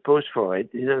didn't pose for it.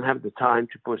 He didn't have the time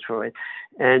to pose for it,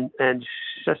 and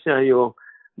Chassériau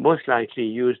most likely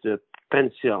used a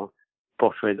pencil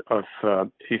portrait of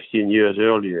 15 years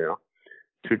earlier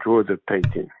to draw the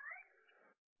painting.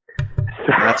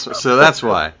 So that's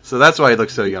why he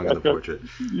looks so young in the portrait.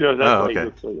 Yeah, that's why he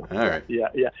looks so young. All right.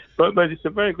 Yeah. But it's a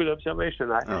very good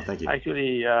observation. Thank you.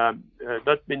 Actually,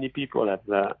 not many people have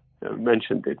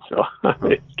mentioned it, so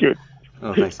it's good.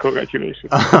 Oh, thanks.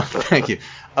 Congratulations. Thank you.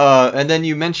 And then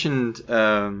you mentioned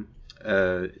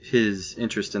his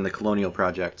interest in the colonial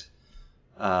project.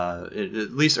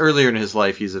 At least earlier in his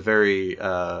life, he's a very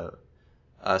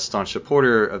staunch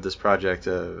supporter of this project,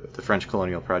 the French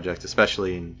colonial project,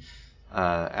 especially in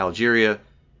Algeria.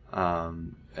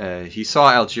 He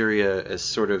saw Algeria as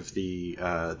sort of the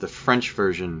French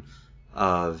version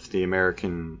of the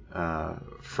American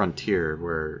frontier,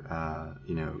 where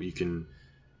you can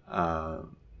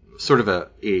sort of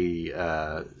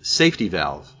a safety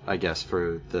valve, I guess,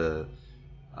 for the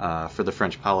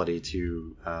French polity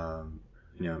to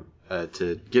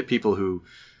to get people who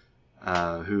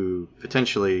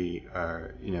potentially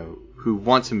are who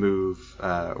want to move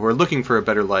or are looking for a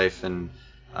better life and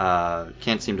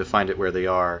can't seem to find it where they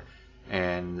are,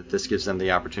 and this gives them the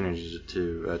opportunity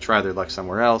to try their luck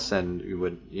somewhere else, and it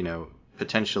would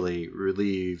potentially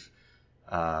relieve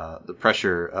the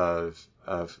pressure of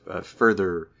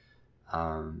further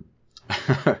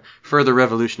further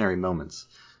revolutionary moments.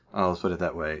 I'll put it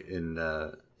that way in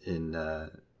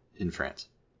France.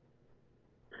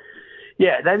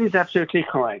 Yeah, that is absolutely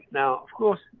correct. Now, of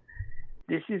course,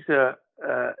 this is a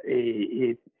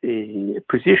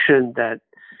position that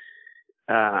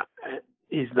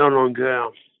is no longer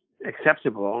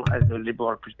acceptable as a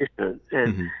liberal position,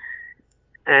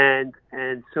 and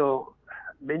so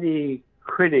many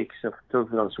critics of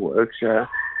Tocqueville's works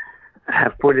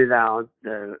have pointed out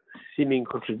the seeming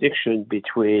contradiction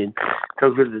between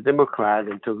Tocqueville the Democrat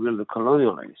and Tocqueville the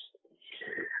colonialist.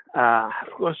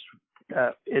 Of course,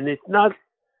 and it's not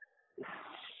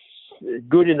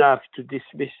good enough to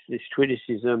dismiss this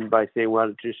criticism by saying, well,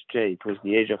 it was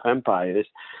the age of empires,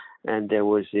 and there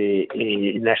was a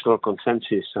national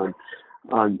consensus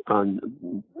on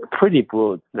pretty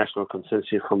broad national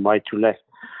consensus from right to left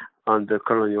on the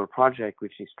colonial project,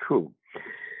 which is true.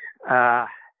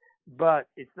 But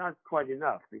it's not quite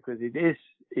enough, because it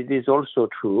is also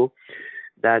true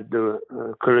that the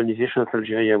colonization of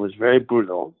Algeria was very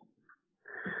brutal,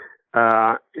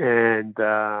 and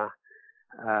that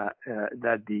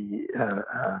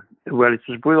it was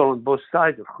brutal on both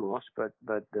sides, of course, but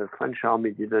the French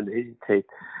army didn't hesitate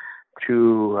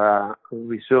to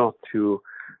resort to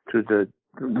the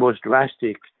most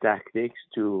drastic tactics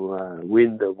to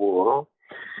win the war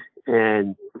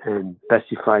and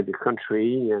pacify the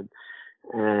country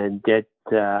and get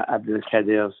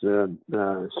Abdelkader's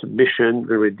submission,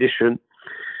 the rendition,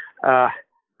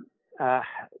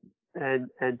 and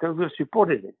Tocqueville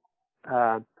supported it.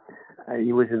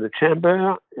 He was in the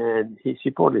chamber and he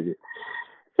supported it.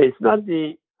 It's not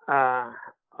the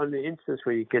only instance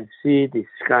where you can see this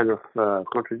kind of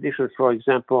contradictions. For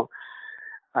example,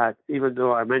 even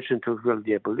though I mentioned Tocqueville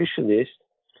the abolitionist,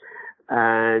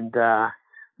 and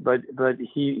but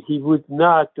he would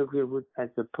not, Tocqueville would, as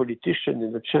a politician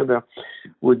in the chamber,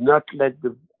 would not let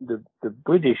the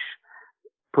British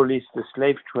police the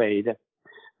slave trade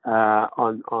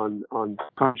on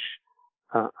French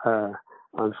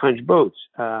boats,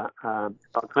 on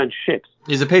French ships.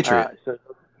 He's a patriot.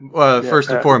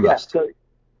 First and foremost.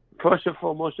 First and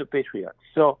foremost, a patriot.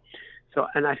 So So,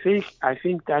 and I think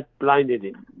that blinded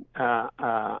him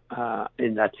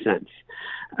in that sense.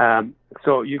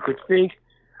 So you could think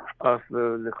of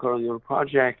the colonial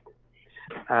project.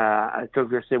 I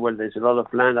Tocqueville said, well, there's a lot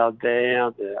of land out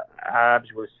there. The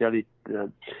Arabs will sell it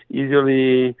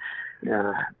easily.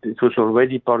 It was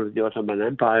already part of the Ottoman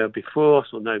Empire before,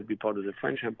 so now it'll be part of the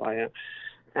French Empire,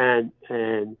 and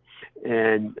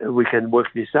we can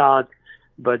work this out.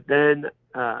 But then,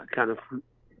 kind of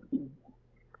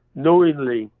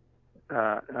knowingly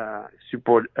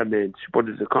supported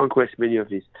the conquest. Many of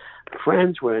his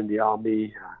friends were in the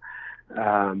army.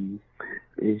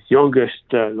 His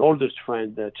oldest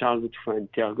friend, childhood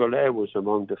friend, Pierre Gollet, was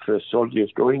among the first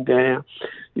soldiers going there.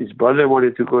 His brother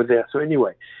wanted to go there. So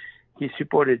anyway, he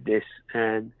supported this,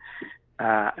 and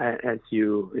as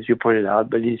you pointed out,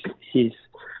 but his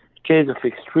case of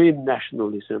extreme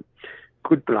nationalism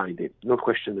could blind him, no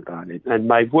question about it. And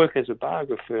my work as a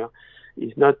biographer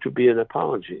is not to be an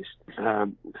apologist,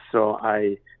 so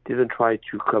I didn't try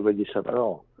to cover this up at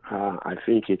all. I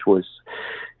think it was,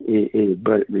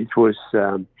 but it was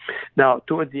now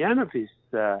toward the end of his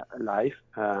life,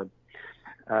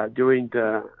 during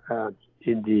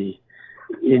in the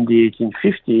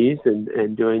 1850s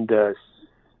and during the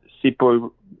Sepoy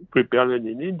rebellion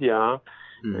in India,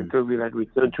 and Tocqueville had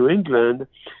returned to England,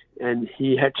 and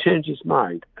he had changed his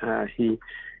mind. He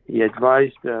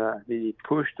advised, he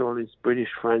pushed all his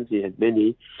British friends, he had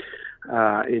many,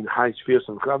 in high spheres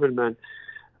of government,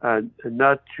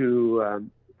 not to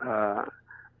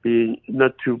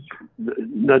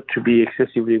be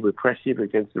excessively repressive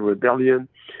against the rebellion,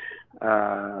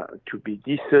 to be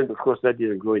decent. Of course, that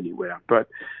didn't go anywhere. But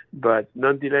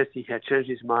nonetheless, he had changed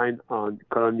his mind on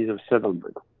colonies of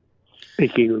settlement,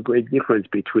 making a great difference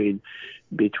between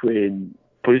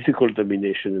political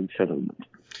domination and settlement.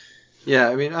 Yeah,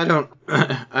 I mean, I don't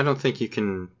think you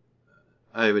can.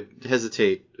 I would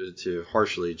hesitate to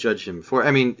harshly judge him for.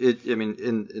 I mean,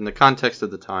 in the context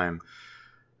of the time,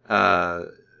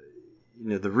 the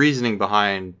reasoning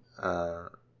behind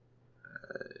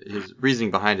his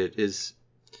reasoning behind it is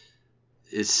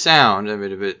sound. I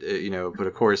mean, but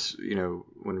of course,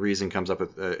 when reason comes up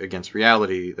against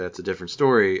reality, that's a different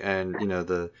story. And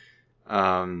the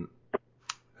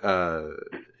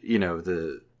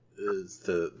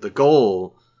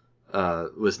goal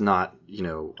was not,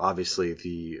 obviously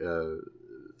the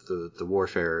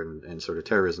warfare and sort of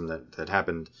terrorism that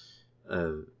happened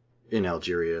in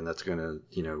Algeria, and that's going to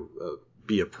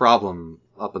be a problem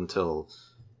up until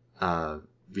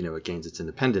it gains its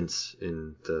independence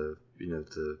in the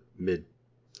the mid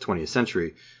 20th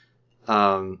century.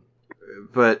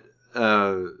 But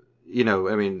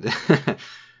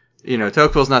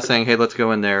Tocqueville's not saying, hey, let's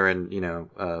go in there and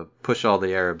push all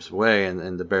the Arabs away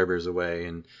and the Berbers away,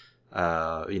 and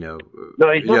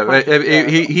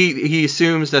he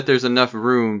assumes that there's enough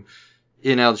room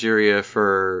in Algeria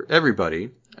for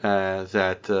everybody,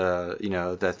 that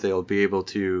they'll be able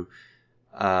to,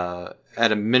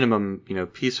 at a minimum,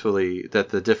 peacefully, that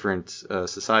the different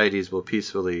societies will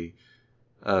peacefully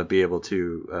be able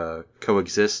to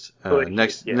coexist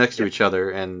next to each other,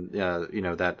 and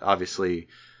that obviously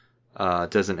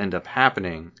doesn't end up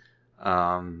happening,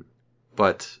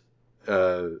 but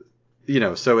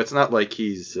so it's not like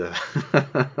he's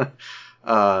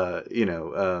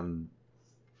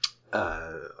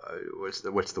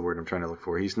what's the word I'm trying to look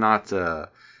for? He's not a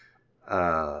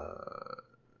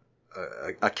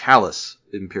callous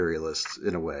imperialist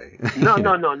in a way. No.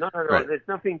 Right. There's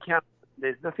nothing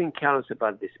callous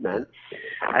about this man.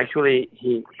 Actually,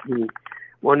 he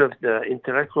one of the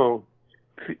intellectual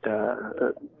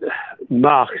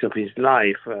marks of his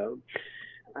life,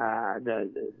 the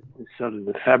sort of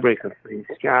the fabric of his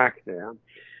character,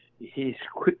 he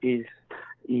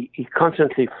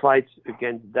constantly fights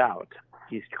against doubt.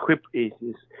 He's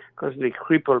constantly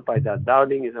crippled by that,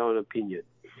 doubting his own opinion,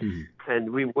 and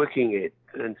reworking it,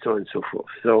 and so on and so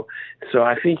forth. So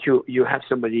I think you have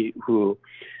somebody who,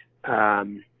 as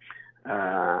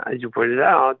you pointed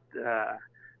out,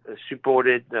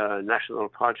 supported the national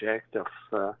project of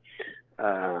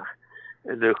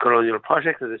the colonial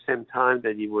project at the same time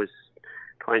that he was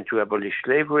trying to abolish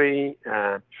slavery,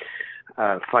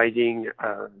 fighting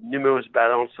numerous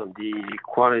battles on the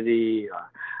equality,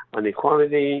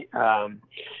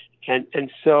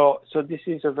 and so this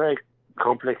is a very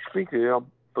complex figure,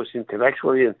 both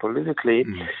intellectually and politically,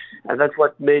 and that's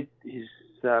what made his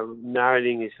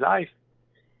narrating his life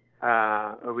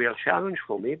a real challenge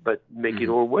for me, but make it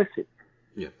all worth it.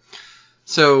 Yeah.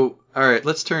 So, all right,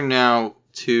 let's turn now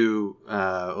to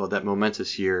that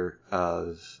momentous year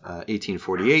of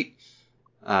 1848.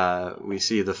 we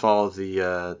see the fall of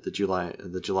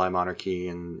the July monarchy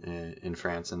in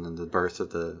France, and then the birth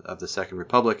of the Second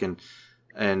Republic,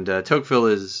 and Tocqueville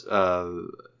is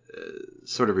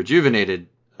sort of rejuvenated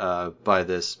by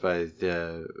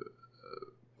the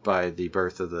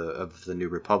birth of the new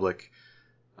republic.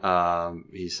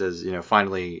 He says,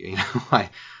 finally,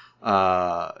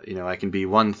 I can be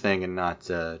one thing and not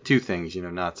two things.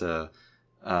 Not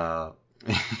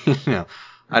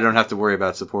I don't have to worry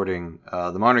about supporting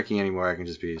the monarchy anymore. I can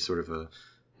just be sort of a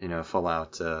full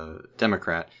out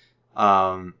Democrat.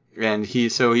 And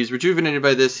he's rejuvenated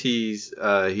by this. He's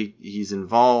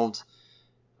involved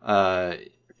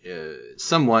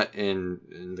somewhat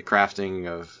in the crafting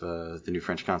of the new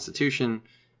French Constitution,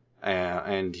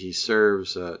 and he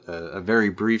serves a very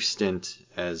brief stint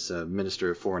as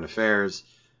Minister of Foreign Affairs.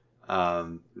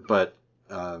 But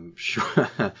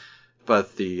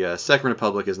the Second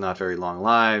Republic is not very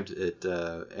long-lived. It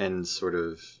ends sort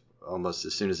of almost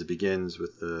as soon as it begins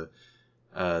with the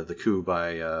coup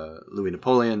by Louis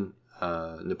Napoleon,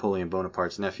 Napoleon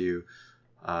Bonaparte's nephew,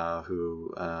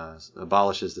 who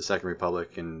abolishes the Second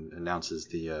Republic and announces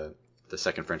the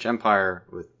Second French Empire,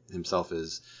 with himself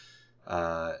as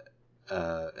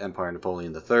Empire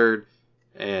Napoleon III.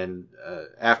 And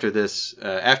after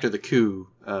the coup,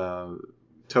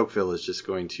 Tocqueville is just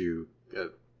going to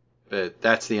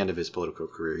that's the end of his political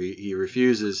career. He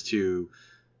refuses to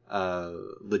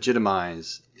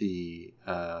legitimize the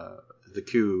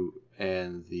coup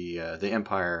and the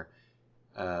empire,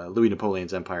 Louis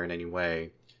Napoleon's empire, in any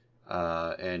way,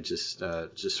 and just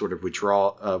sort of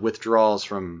withdraws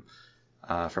from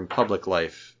public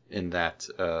life in that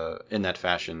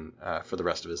fashion for the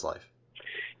rest of his life.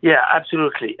 Yeah,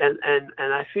 absolutely, and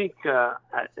I think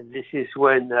this is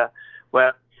when the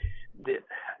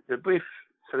brief.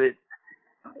 So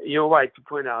you're right to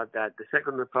point out that the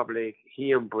Second Republic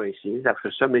he embraces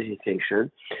after some hesitation,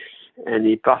 and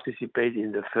he participated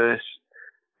in the first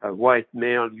white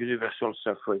male universal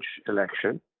suffrage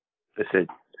election. I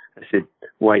said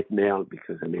white male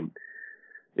because the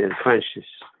French is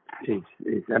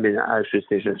I should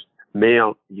say just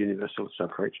male universal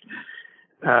suffrage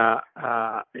in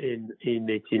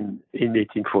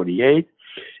 1848,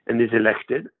 and is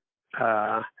elected.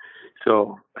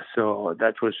 So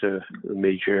that was a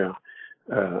major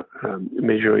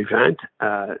event.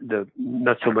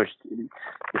 Not so much the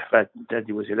fact that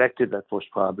he was elected, that was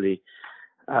probably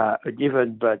a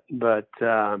given, but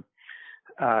the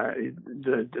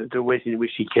ways in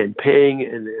which he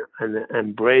campaigned and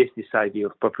embraced this idea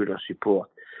of popular support,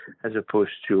 as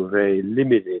opposed to a very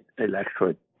limited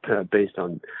electorate based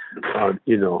on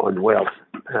wealth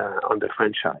on the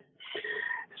French side.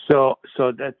 So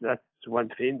that's one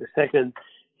thing. The second,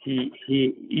 he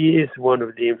is one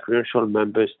of the influential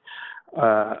members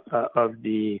of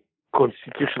the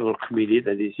Constitutional Committee.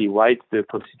 That is, he writes the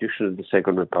Constitution of the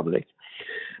Second Republic.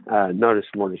 Not a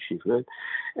small achievement.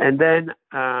 And then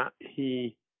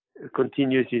he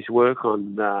continues his work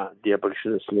on the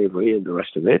abolition of slavery and the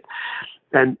rest of it.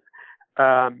 And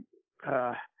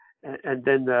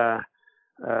then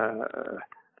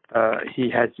he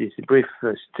had this brief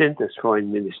stint as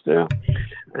foreign minister,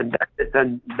 and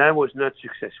that was not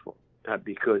successful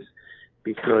because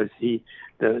the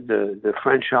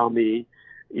French army,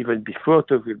 even before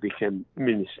Tocqueville became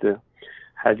minister,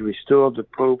 had restored the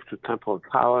Pope to temporal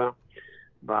power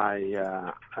by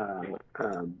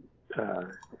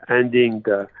ending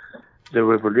the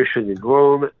revolution in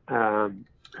Rome, and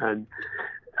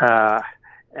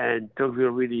Tocqueville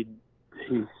really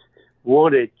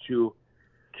wanted to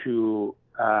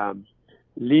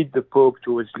lead the Pope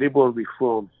towards liberal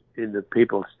reforms in the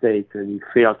papal state, and he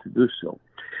failed to do so.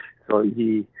 So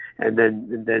the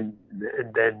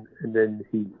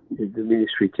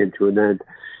ministry came to an end.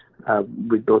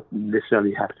 We don't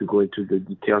necessarily have to go into the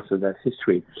details of that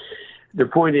history. The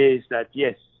point is that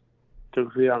yes,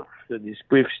 Tocqueville, after this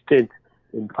brief stint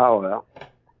in power,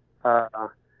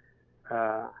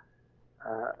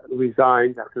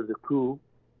 resigned after the coup,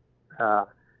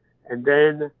 and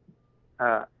then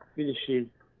finishes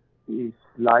his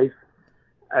life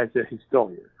as a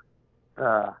historian,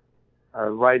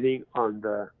 writing on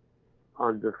the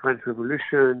French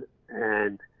Revolution,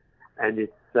 and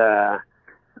it's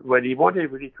when he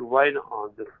wanted really to write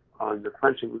on the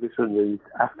French Revolution and its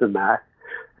aftermath,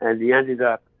 and he ended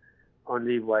up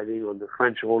only writing on the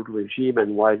French old regime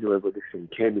and why the revolution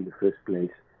came in the first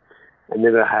place, and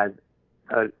never had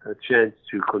a chance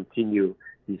to continue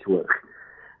his work.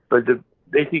 But the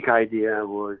basic idea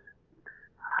was,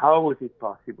 how was it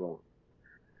possible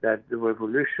that the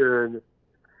revolution,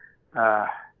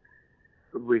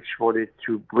 which wanted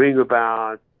to bring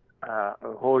about a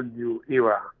whole new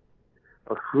era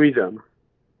of freedom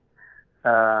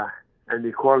and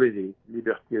equality,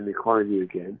 liberty and equality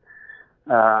again,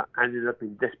 ended up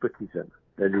in despotism.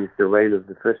 That is the reign of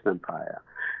the First Empire.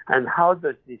 And how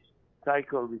does this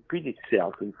cycle repeat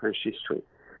itself in French history?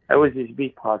 That was this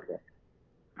big project.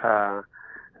 And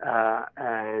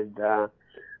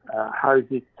how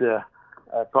is it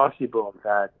possible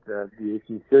that the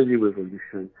 1830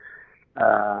 revolution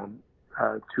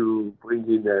to bring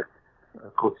in a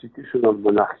constitutional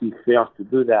monarchy fails to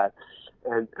do that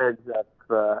and ends up,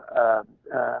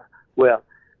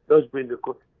 does bring the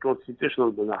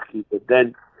constitutional monarchy, but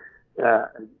then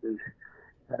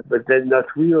not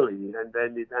really, and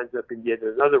then it ends up in yet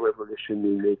another revolution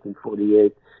in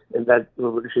 1848, and that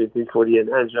revolution in 1848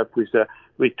 ends up with the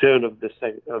return of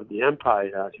the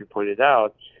empire, as you pointed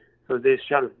out. So there's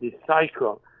kind of this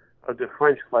cycle of the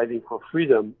French fighting for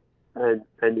freedom and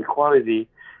equality,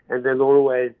 and then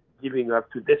always giving up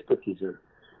to despotism.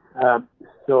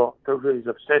 So Tocqueville is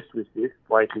obsessed with this,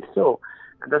 rightly so,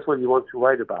 and that's what he wants to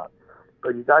write about.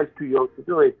 But he dies too young to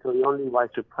do it, so he only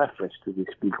writes a preface to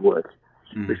this big work,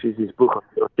 which is his book on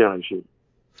the Ancien Regime.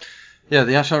 Yeah,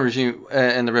 the Ancien Regime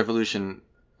and the Revolution,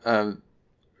 not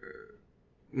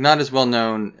as well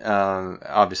known,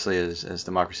 obviously, as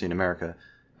Democracy in America.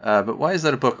 But why is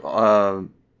that a book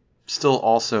still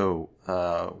also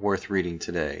worth reading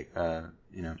today?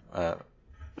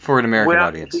 For an American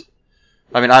audience.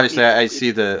 I mean, obviously, I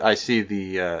see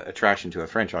the attraction to a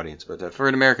French audience, but for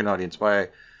an American audience, why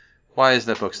is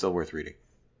that book still worth reading?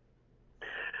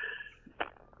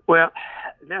 Well,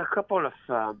 there are a couple of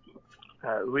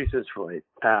reasons for it.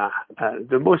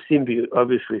 The most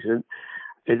obvious reason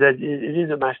is that it is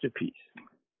a masterpiece.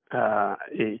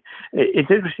 It's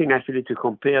interesting, actually, to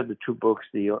compare the two books,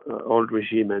 the Old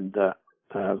Regime and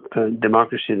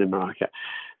Democracy in America.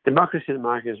 Democracy in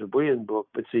America is a brilliant book,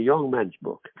 but it's a young man's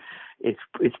book.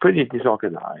 It's pretty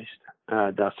disorganized.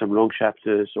 There are some long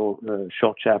chapters or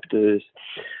short chapters.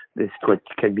 This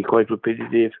can be quite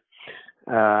repetitive.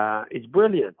 It's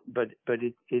brilliant, but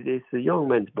it is a young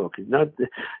man's book. It's not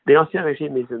the Ancien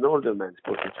Regime is an older man's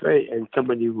book. And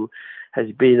somebody who has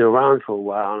been around for a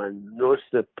while and knows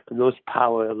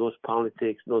power, knows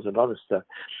politics, knows a lot of stuff,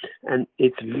 and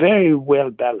it's very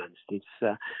well balanced. It's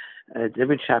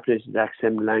every chapter is the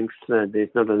same length.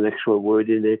 There's not an extra word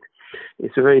in it.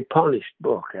 It's a very polished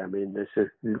book. I mean, there's a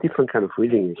different kind of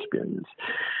reading experience.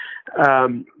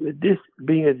 This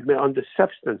being on the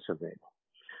substance of it,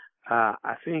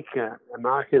 I think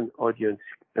American audience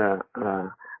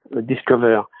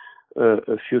discover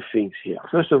a few things here.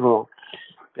 First of all,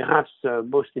 perhaps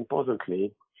most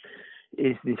importantly,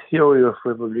 is the theory of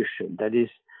revolution. That is,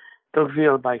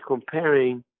 Tocqueville, by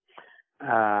comparing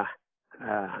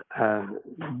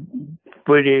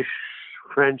British,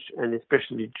 French, and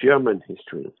especially German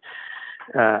histories,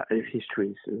 the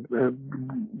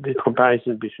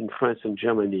comparison between France and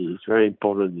Germany is very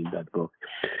important in that book.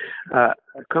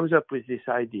 Comes up with this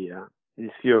idea,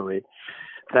 this theory,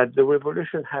 that the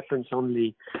revolution happens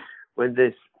only when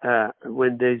there's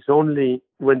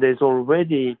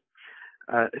already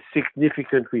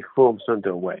significant reforms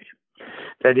underway.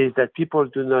 That is, that people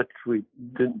do not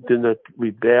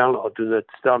rebel or do not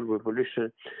start a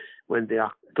revolution when they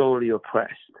are totally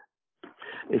oppressed.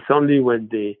 It's only when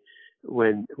they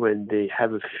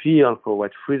have a feel for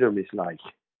what freedom is like,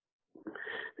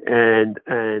 and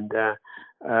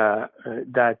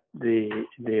that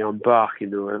they embark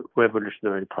in a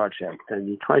revolutionary project. And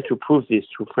he tried to prove this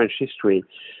through French history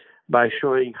by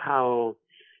showing how,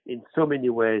 in so many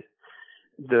ways,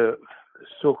 the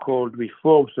so-called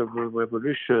reforms of the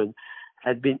revolution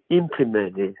had been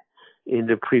implemented in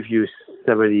the previous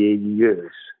 70, 80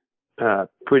 years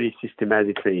pretty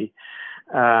systematically,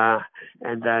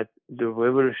 and that the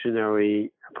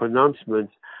revolutionary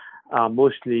pronouncements are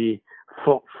mostly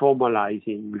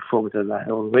formalizing reforms that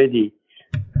have already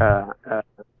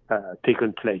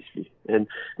taken place. And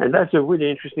that's a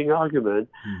really interesting argument,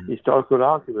 historical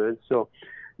argument. So,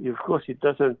 of course, it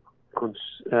doesn't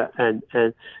and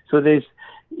so there's,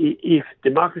 if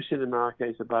Democracy in America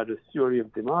is about a theory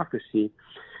of democracy,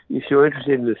 if you're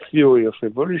interested in the theory of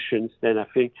revolutions, then I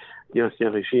think the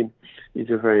Ancien Regime is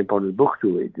a very important book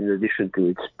to read, in addition to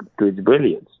its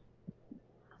brilliance.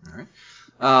 All right.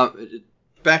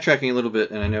 Backtracking a little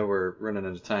bit, and I know we're running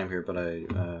out of time here, but I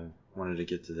wanted to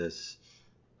get to this.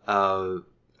 Back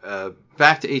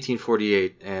to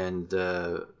 1848 and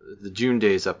the June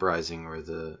Days Uprising, or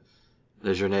the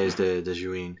Journées de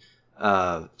Juin.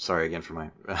 Sorry again for my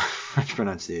French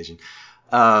pronunciation.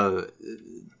 The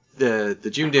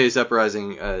June Days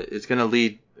Uprising is going to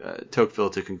lead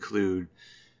Tocqueville to conclude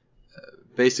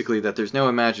basically that there's no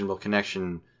imaginable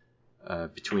connection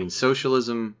between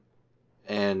socialism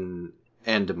and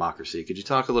democracy. Could you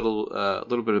talk a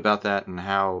little bit about that and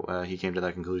how he came to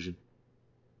that conclusion?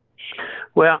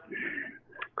 Well,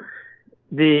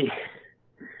 the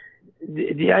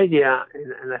idea,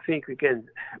 and I think we can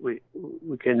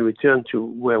return to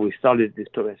where we started this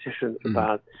conversation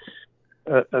about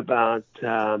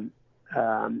the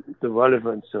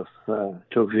relevance of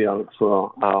Tocqueville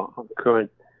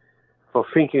for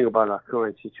thinking about our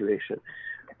current situation.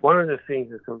 One of the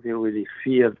things that Tocqueville really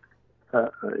feared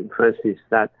in France is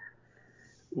that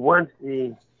once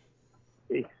the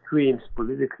extremes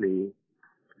politically,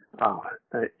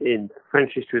 in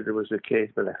French history there was the case,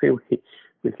 but I think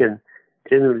we can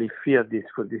generally fear this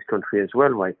for this country as well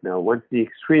right now. Once the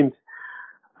extremes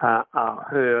are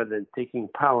heard and taking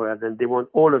power, then they want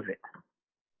all of it.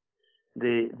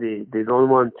 They don't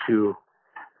want to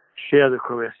share the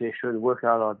conversation, work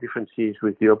out our differences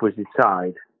with the opposite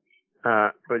side,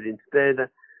 but instead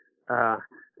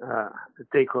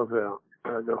take over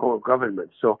the whole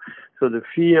government. So the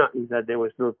fear is that there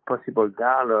was no possible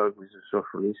dialogue with the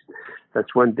socialists.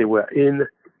 That's when they were in.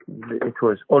 It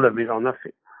was all of it or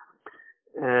nothing.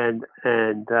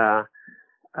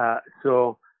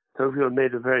 So Tocqueville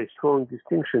made a very strong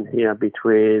distinction here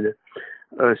between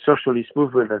a socialist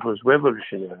movement that was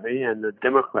revolutionary and a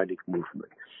democratic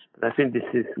movement. But I think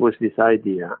was this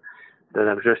idea that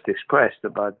I've just expressed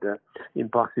about the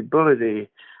impossibility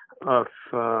of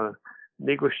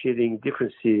negotiating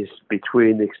differences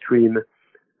between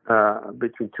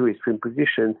two extreme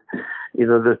positions in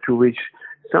order to reach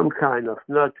some kind of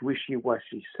not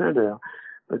wishy-washy center,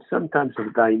 but sometimes a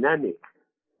dynamic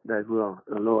that will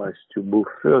allow us to move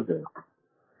further.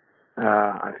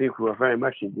 I think we are very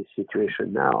much in this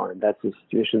situation now, and that's the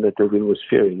situation that Tocqueville was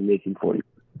fearing in 1840.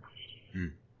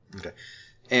 Okay.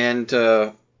 And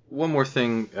one more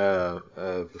thing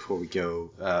before we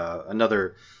go.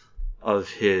 Another of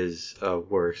his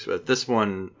works, but this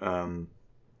one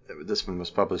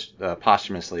was published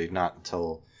posthumously, not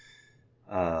until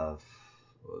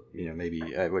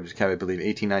maybe I believe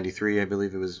 1893. I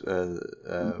believe it was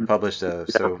published.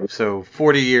 So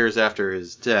 40 years after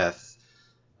his death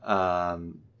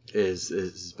is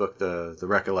his book, The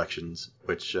Recollections,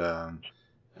 which there's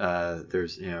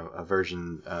a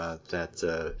version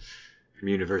that from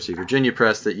University of Virginia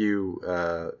Press that you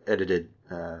edited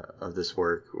of this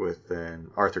work with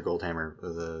Arthur Goldhammer,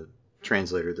 the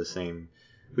translator, the same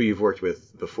who you've worked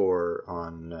with before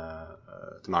on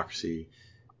Democracy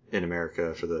in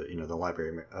America for the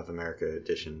Library of America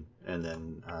edition, and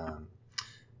then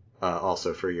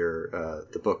also for your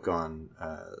the book on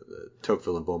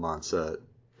Tocqueville and Beaumont's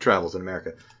travels in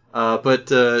America. But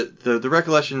the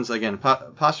Recollections, again,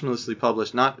 posthumously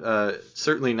published,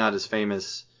 certainly not as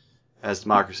famous as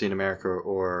Democracy in America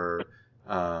or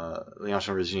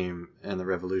L'Ancien Regime and the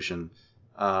Revolution.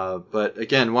 But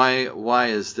again, why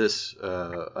is this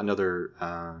another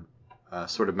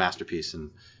sort of masterpiece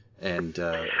and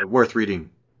worth reading?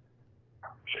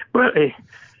 Well,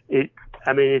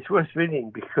 it's worth reading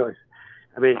because,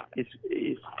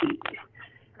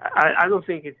 I don't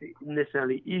think it's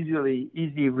necessarily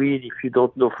easy read if you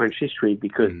don't know French history,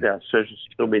 because there are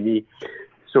so many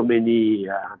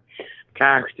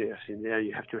characters in there.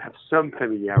 You have to have some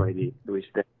familiarity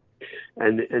with them.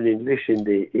 And in English, in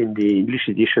the English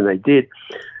edition I did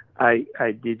a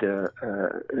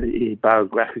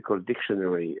biographical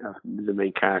dictionary of the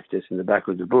main characters in the back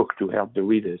of the book to help the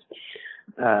readers,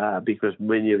 because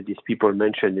many of these people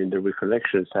mentioned in the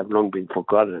Recollections have long been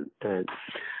forgotten. And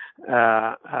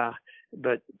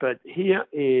but here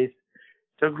is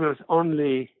Tocqueville's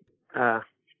only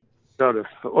sort of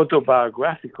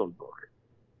autobiographical book.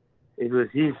 It was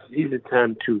his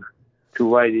attempt to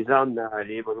write his own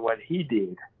narrative on what he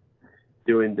did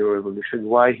during the revolution,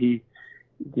 why he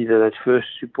didn't at first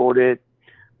support it,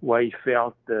 why he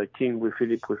felt King Louis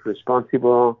Philippe was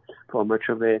responsible for much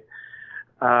of it,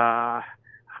 how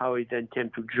he then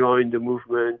came to join the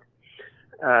movement,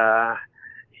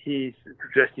 to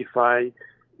justify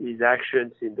his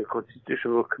actions in the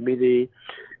Constitutional Committee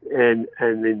and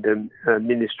in the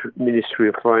Ministry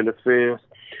of Foreign Affairs.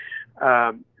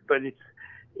 But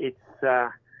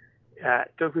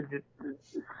Tocqueville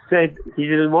said he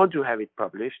didn't want to have it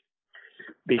published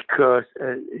because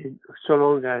so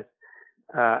long as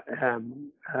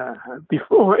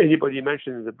before anybody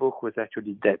mentioned in the book was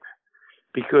actually dead,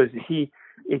 because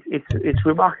it's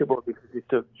remarkable because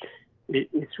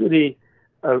it's really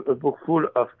a book full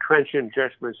of transient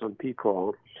judgments on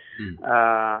people,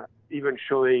 even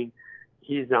showing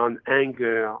his own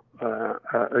anger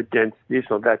against this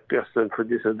or that person for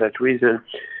this or that reason.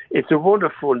 it's a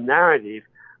wonderful narrative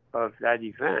of that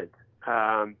event,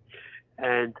 and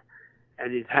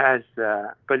it has,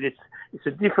 but it's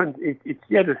a different. It's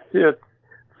yet a third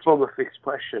form of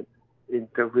expression in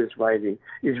Tocqueville's writing.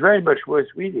 It's very much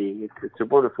worth reading. It's a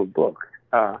wonderful book,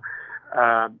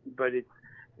 but it's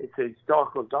a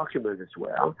historical document as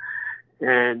well,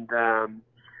 and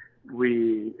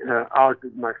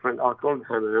my friend Art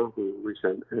Goldhammer, who is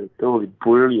a totally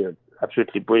brilliant,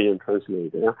 absolutely brilliant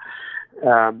translator,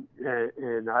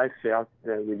 and I felt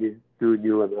that we needed to do a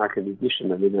new American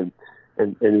edition of it,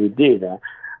 and we did.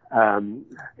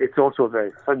 It's also a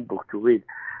very fun book to read.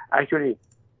 Actually,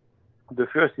 the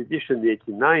first edition in the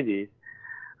 1890s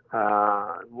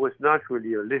was not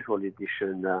really a literal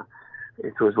edition.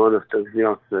 It was one of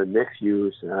Tocqueville's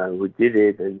nephews who did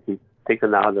it, and he'd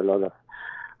taken out a lot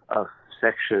of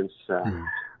sections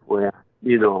where,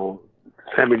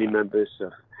 family members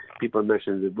of people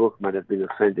mentioned in the book might have been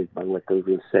offended by what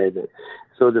Tocqueville said.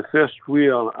 So the first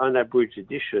real unabridged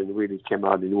edition really came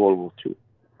out in World War II,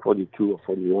 42 or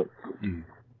 41.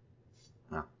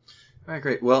 Wow. All right,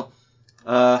 great. Well,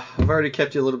 I've already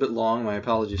kept you a little bit long. My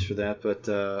apologies for that, but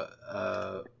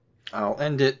I'll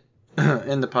end the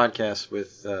podcast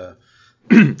with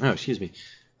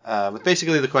with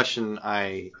basically the question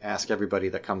I ask everybody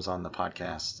that comes on the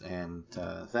podcast, and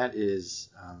that is,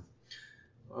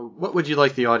 what would you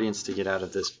like the audience to get out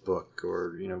of this book,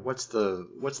 or what's the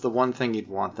one thing you'd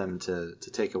want them to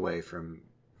take away from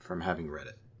having read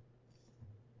it?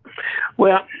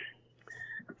 Well,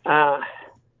 I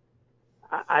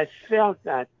felt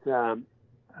that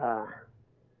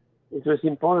it was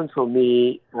important for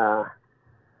me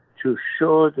to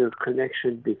show the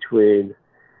connection between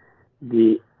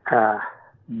the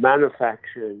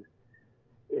manufactured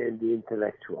and the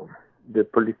intellectual, the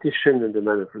politician and the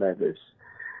man of letters,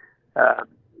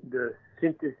 the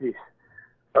synthesis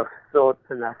of thought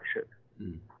and action,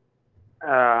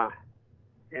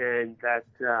 and that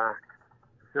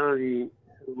certainly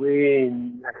we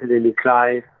in academic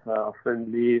life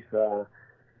often live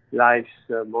lives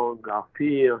among our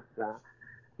peers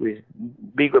with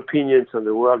big opinions on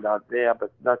the world out there,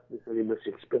 but not necessarily much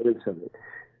experience of it.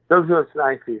 Tocqueville's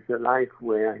life is a life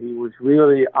where he was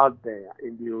really out there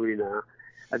in the arena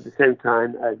at the same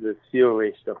time as a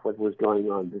theorist of what was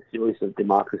going on, the theorist of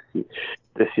democracy,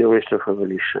 the theorist of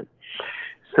revolution.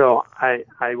 So I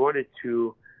wanted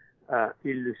to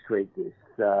illustrate this,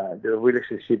 the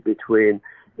relationship between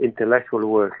intellectual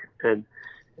work and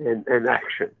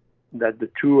action, that the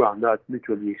two are not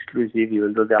mutually exclusive,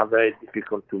 even though they are very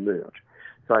difficult to merge.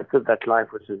 So I thought that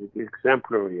life was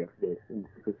exemplary of this, and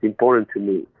it was important to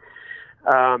me.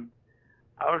 I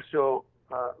also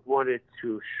wanted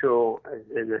to show,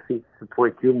 and I think the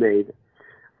point you made,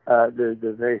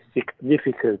 the very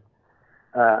significant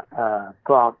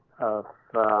part of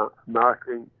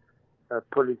American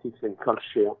politics and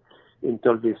culture in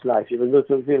Tocqueville's life. Even though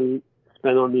Tocqueville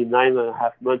spent only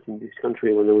 9.5 months in this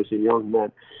country when he was a young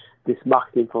man, this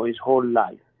marked him for his whole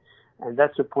life. And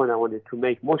that's the point I wanted to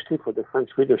make, mostly for the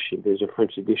French readership. There's a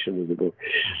French edition of the book,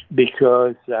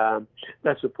 because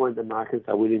that's the point the Americans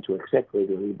are willing to accept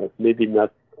regularly, but maybe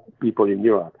not people in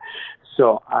Europe.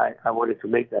 So I wanted to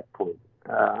make that point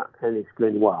and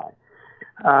explain why.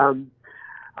 I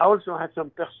also had some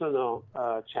personal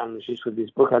challenges with this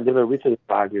book. I'd never written a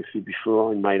biography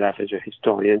before in my life as a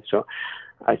historian, so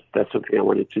that's something I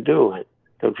wanted to do. And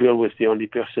Tocqueville was the only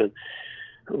person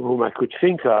whom I could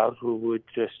think of who would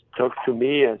just talk to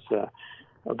me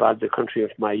about the country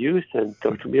of my youth and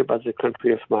talk to me about the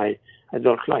country of my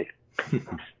adult life.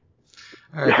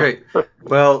 All right, great.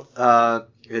 Well,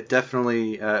 it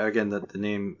definitely, again, the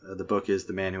name of the book is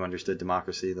The Man Who Understood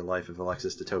Democracy, The Life of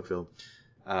Alexis de Tocqueville.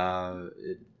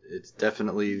 It's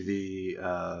definitely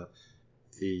the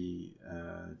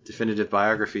definitive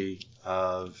biography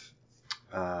of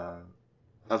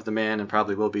the man, and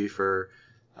probably will be for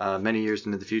many years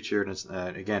into the future. And it's,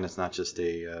 again, it's not just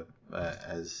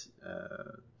as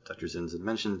Dr. Zinz had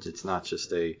mentioned, it's not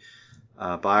just a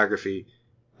biography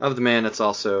of the man. It's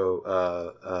also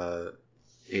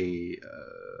a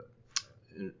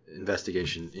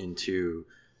investigation into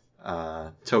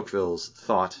Tocqueville's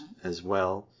thought as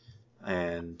well.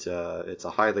 And it's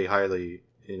a highly, highly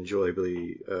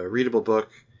enjoyably readable book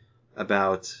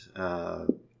about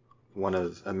one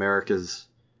of America's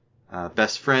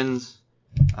best friends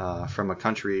from a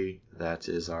country that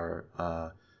is our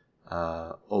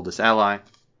oldest ally,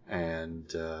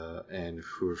 and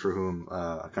for whom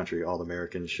a country all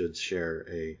Americans should share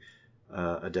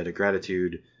a debt of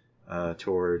gratitude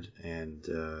toward, and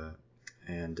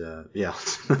yeah,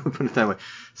 put it that way.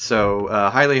 So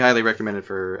highly, highly recommended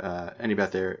for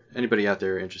anybody out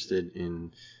there interested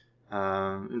in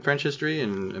in French history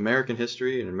and American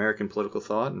history and American political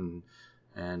thought and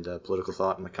political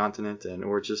thought on the continent,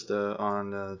 or just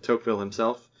on Tocqueville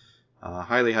himself.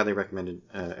 Highly recommended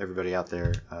everybody out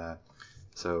there.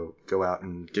 So go out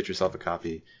and get yourself a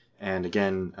copy. And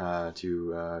again,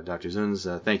 to Dr. Zunz,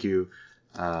 thank you,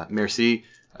 merci.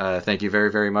 Thank you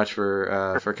very, very much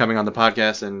for coming on the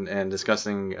podcast and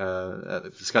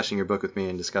discussing your book with me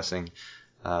and discussing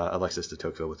Alexis de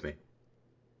Tocqueville with me.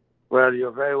 Well,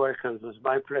 you're very welcome. It was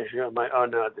my pleasure and my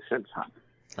honor at the same time.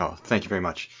 Oh, thank you very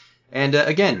much. And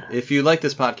again, if you like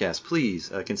this podcast,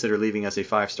 please consider leaving us a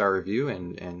 5-star review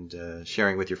and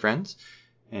sharing with your friends.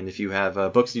 And if you have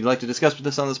books you'd like to discuss with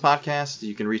us on this podcast,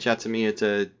 you can reach out to me at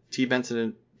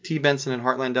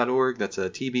tbenson@heartland.org. That's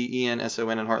TBENSON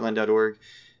at heartland.org.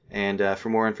 And for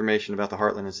more information about the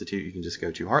Heartland Institute, you can just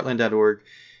go to heartland.org.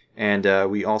 And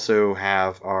we also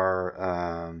have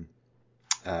our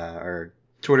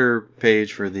Twitter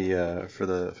page for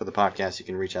the podcast. You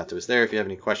can reach out to us there if you have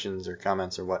any questions or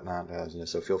comments or whatnot.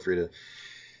 So feel free to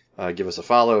give us a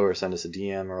follow or send us a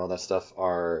DM or all that stuff.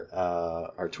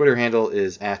 Our Twitter handle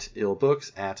is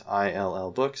 @illbooks,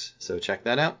 @ILLbooks. So check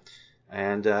that out.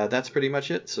 And that's pretty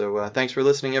much it. So thanks for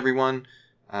listening, everyone.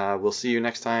 We'll see you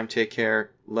next time. Take care.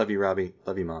 Love you, Robbie.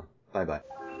 Love you, Mom. Bye-bye.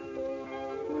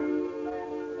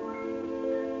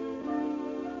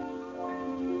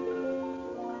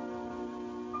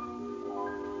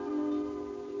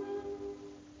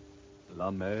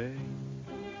 La mer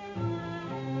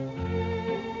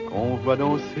qu'on voit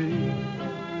danser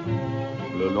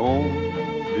le long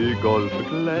des golfes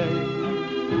clairs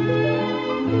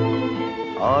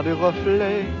a des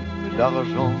reflets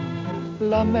d'argent.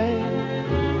 La mer,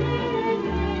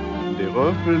 des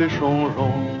reflets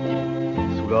changeants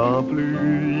sous la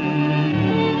pluie.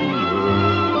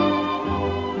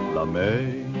 La mer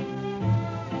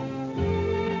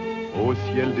au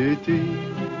ciel d'été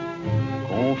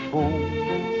confond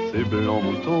ces blancs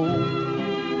moutons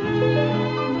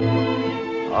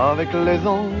avec les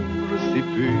anges si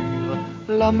purs.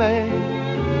 La mer,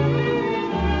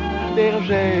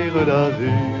 bergère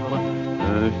d'azur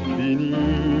infinie.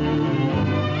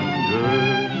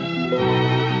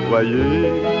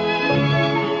 Voyez,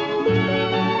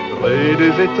 près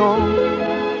des étangs,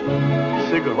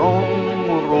 ces grands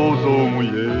roseaux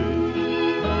mouillés.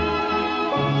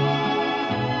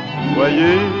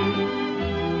 Voyez,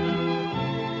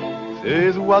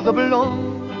 ces oiseaux blancs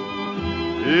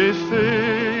et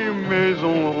ces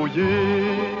maisons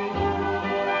rouillées.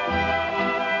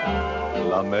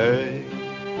 La mer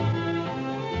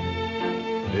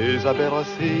les a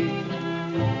bercés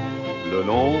le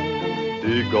long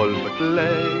des golfes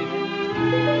clairs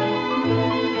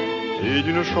et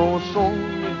d'une chanson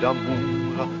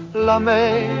d'amour. La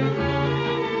mer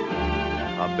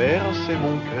a bercé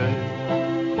mon cœur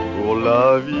pour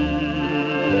la vie.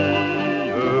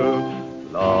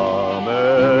 La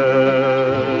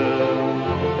mer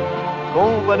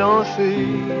qu'on va danser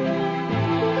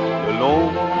le long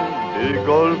des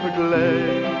golfes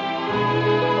clairs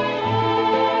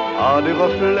a des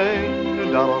reflets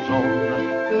d'argent.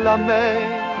 La mer,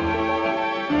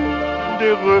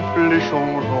 des reflets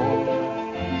changeants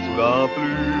sous la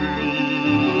pluie.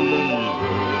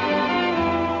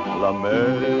 La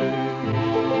mer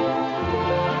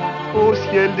au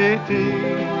ciel d'été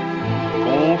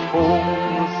confond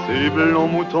ces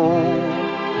blancs moutons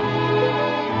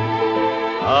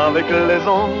avec les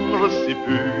anges si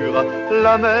purs.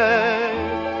 La mer,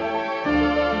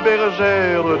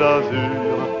 bergère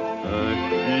d'azur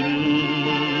infinie.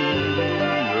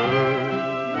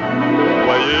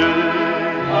 Voyez,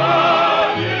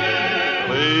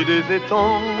 près des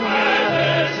étangs,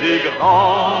 ces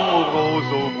grands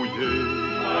roseaux mouillés.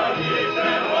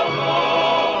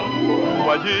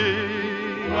 Voyez,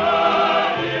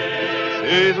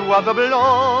 ces oiseaux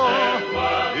blancs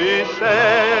et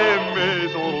ces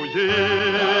maisons rouillées.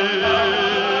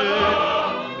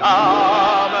 La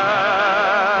mer,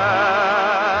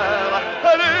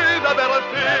 elle les a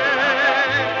bercés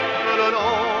le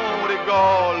long des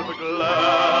golfes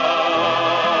clairs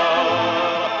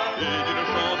et d'une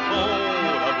chanson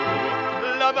d'amour.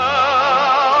 La mer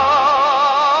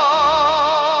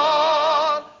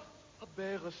a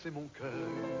bercé mon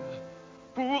cœur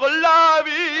pour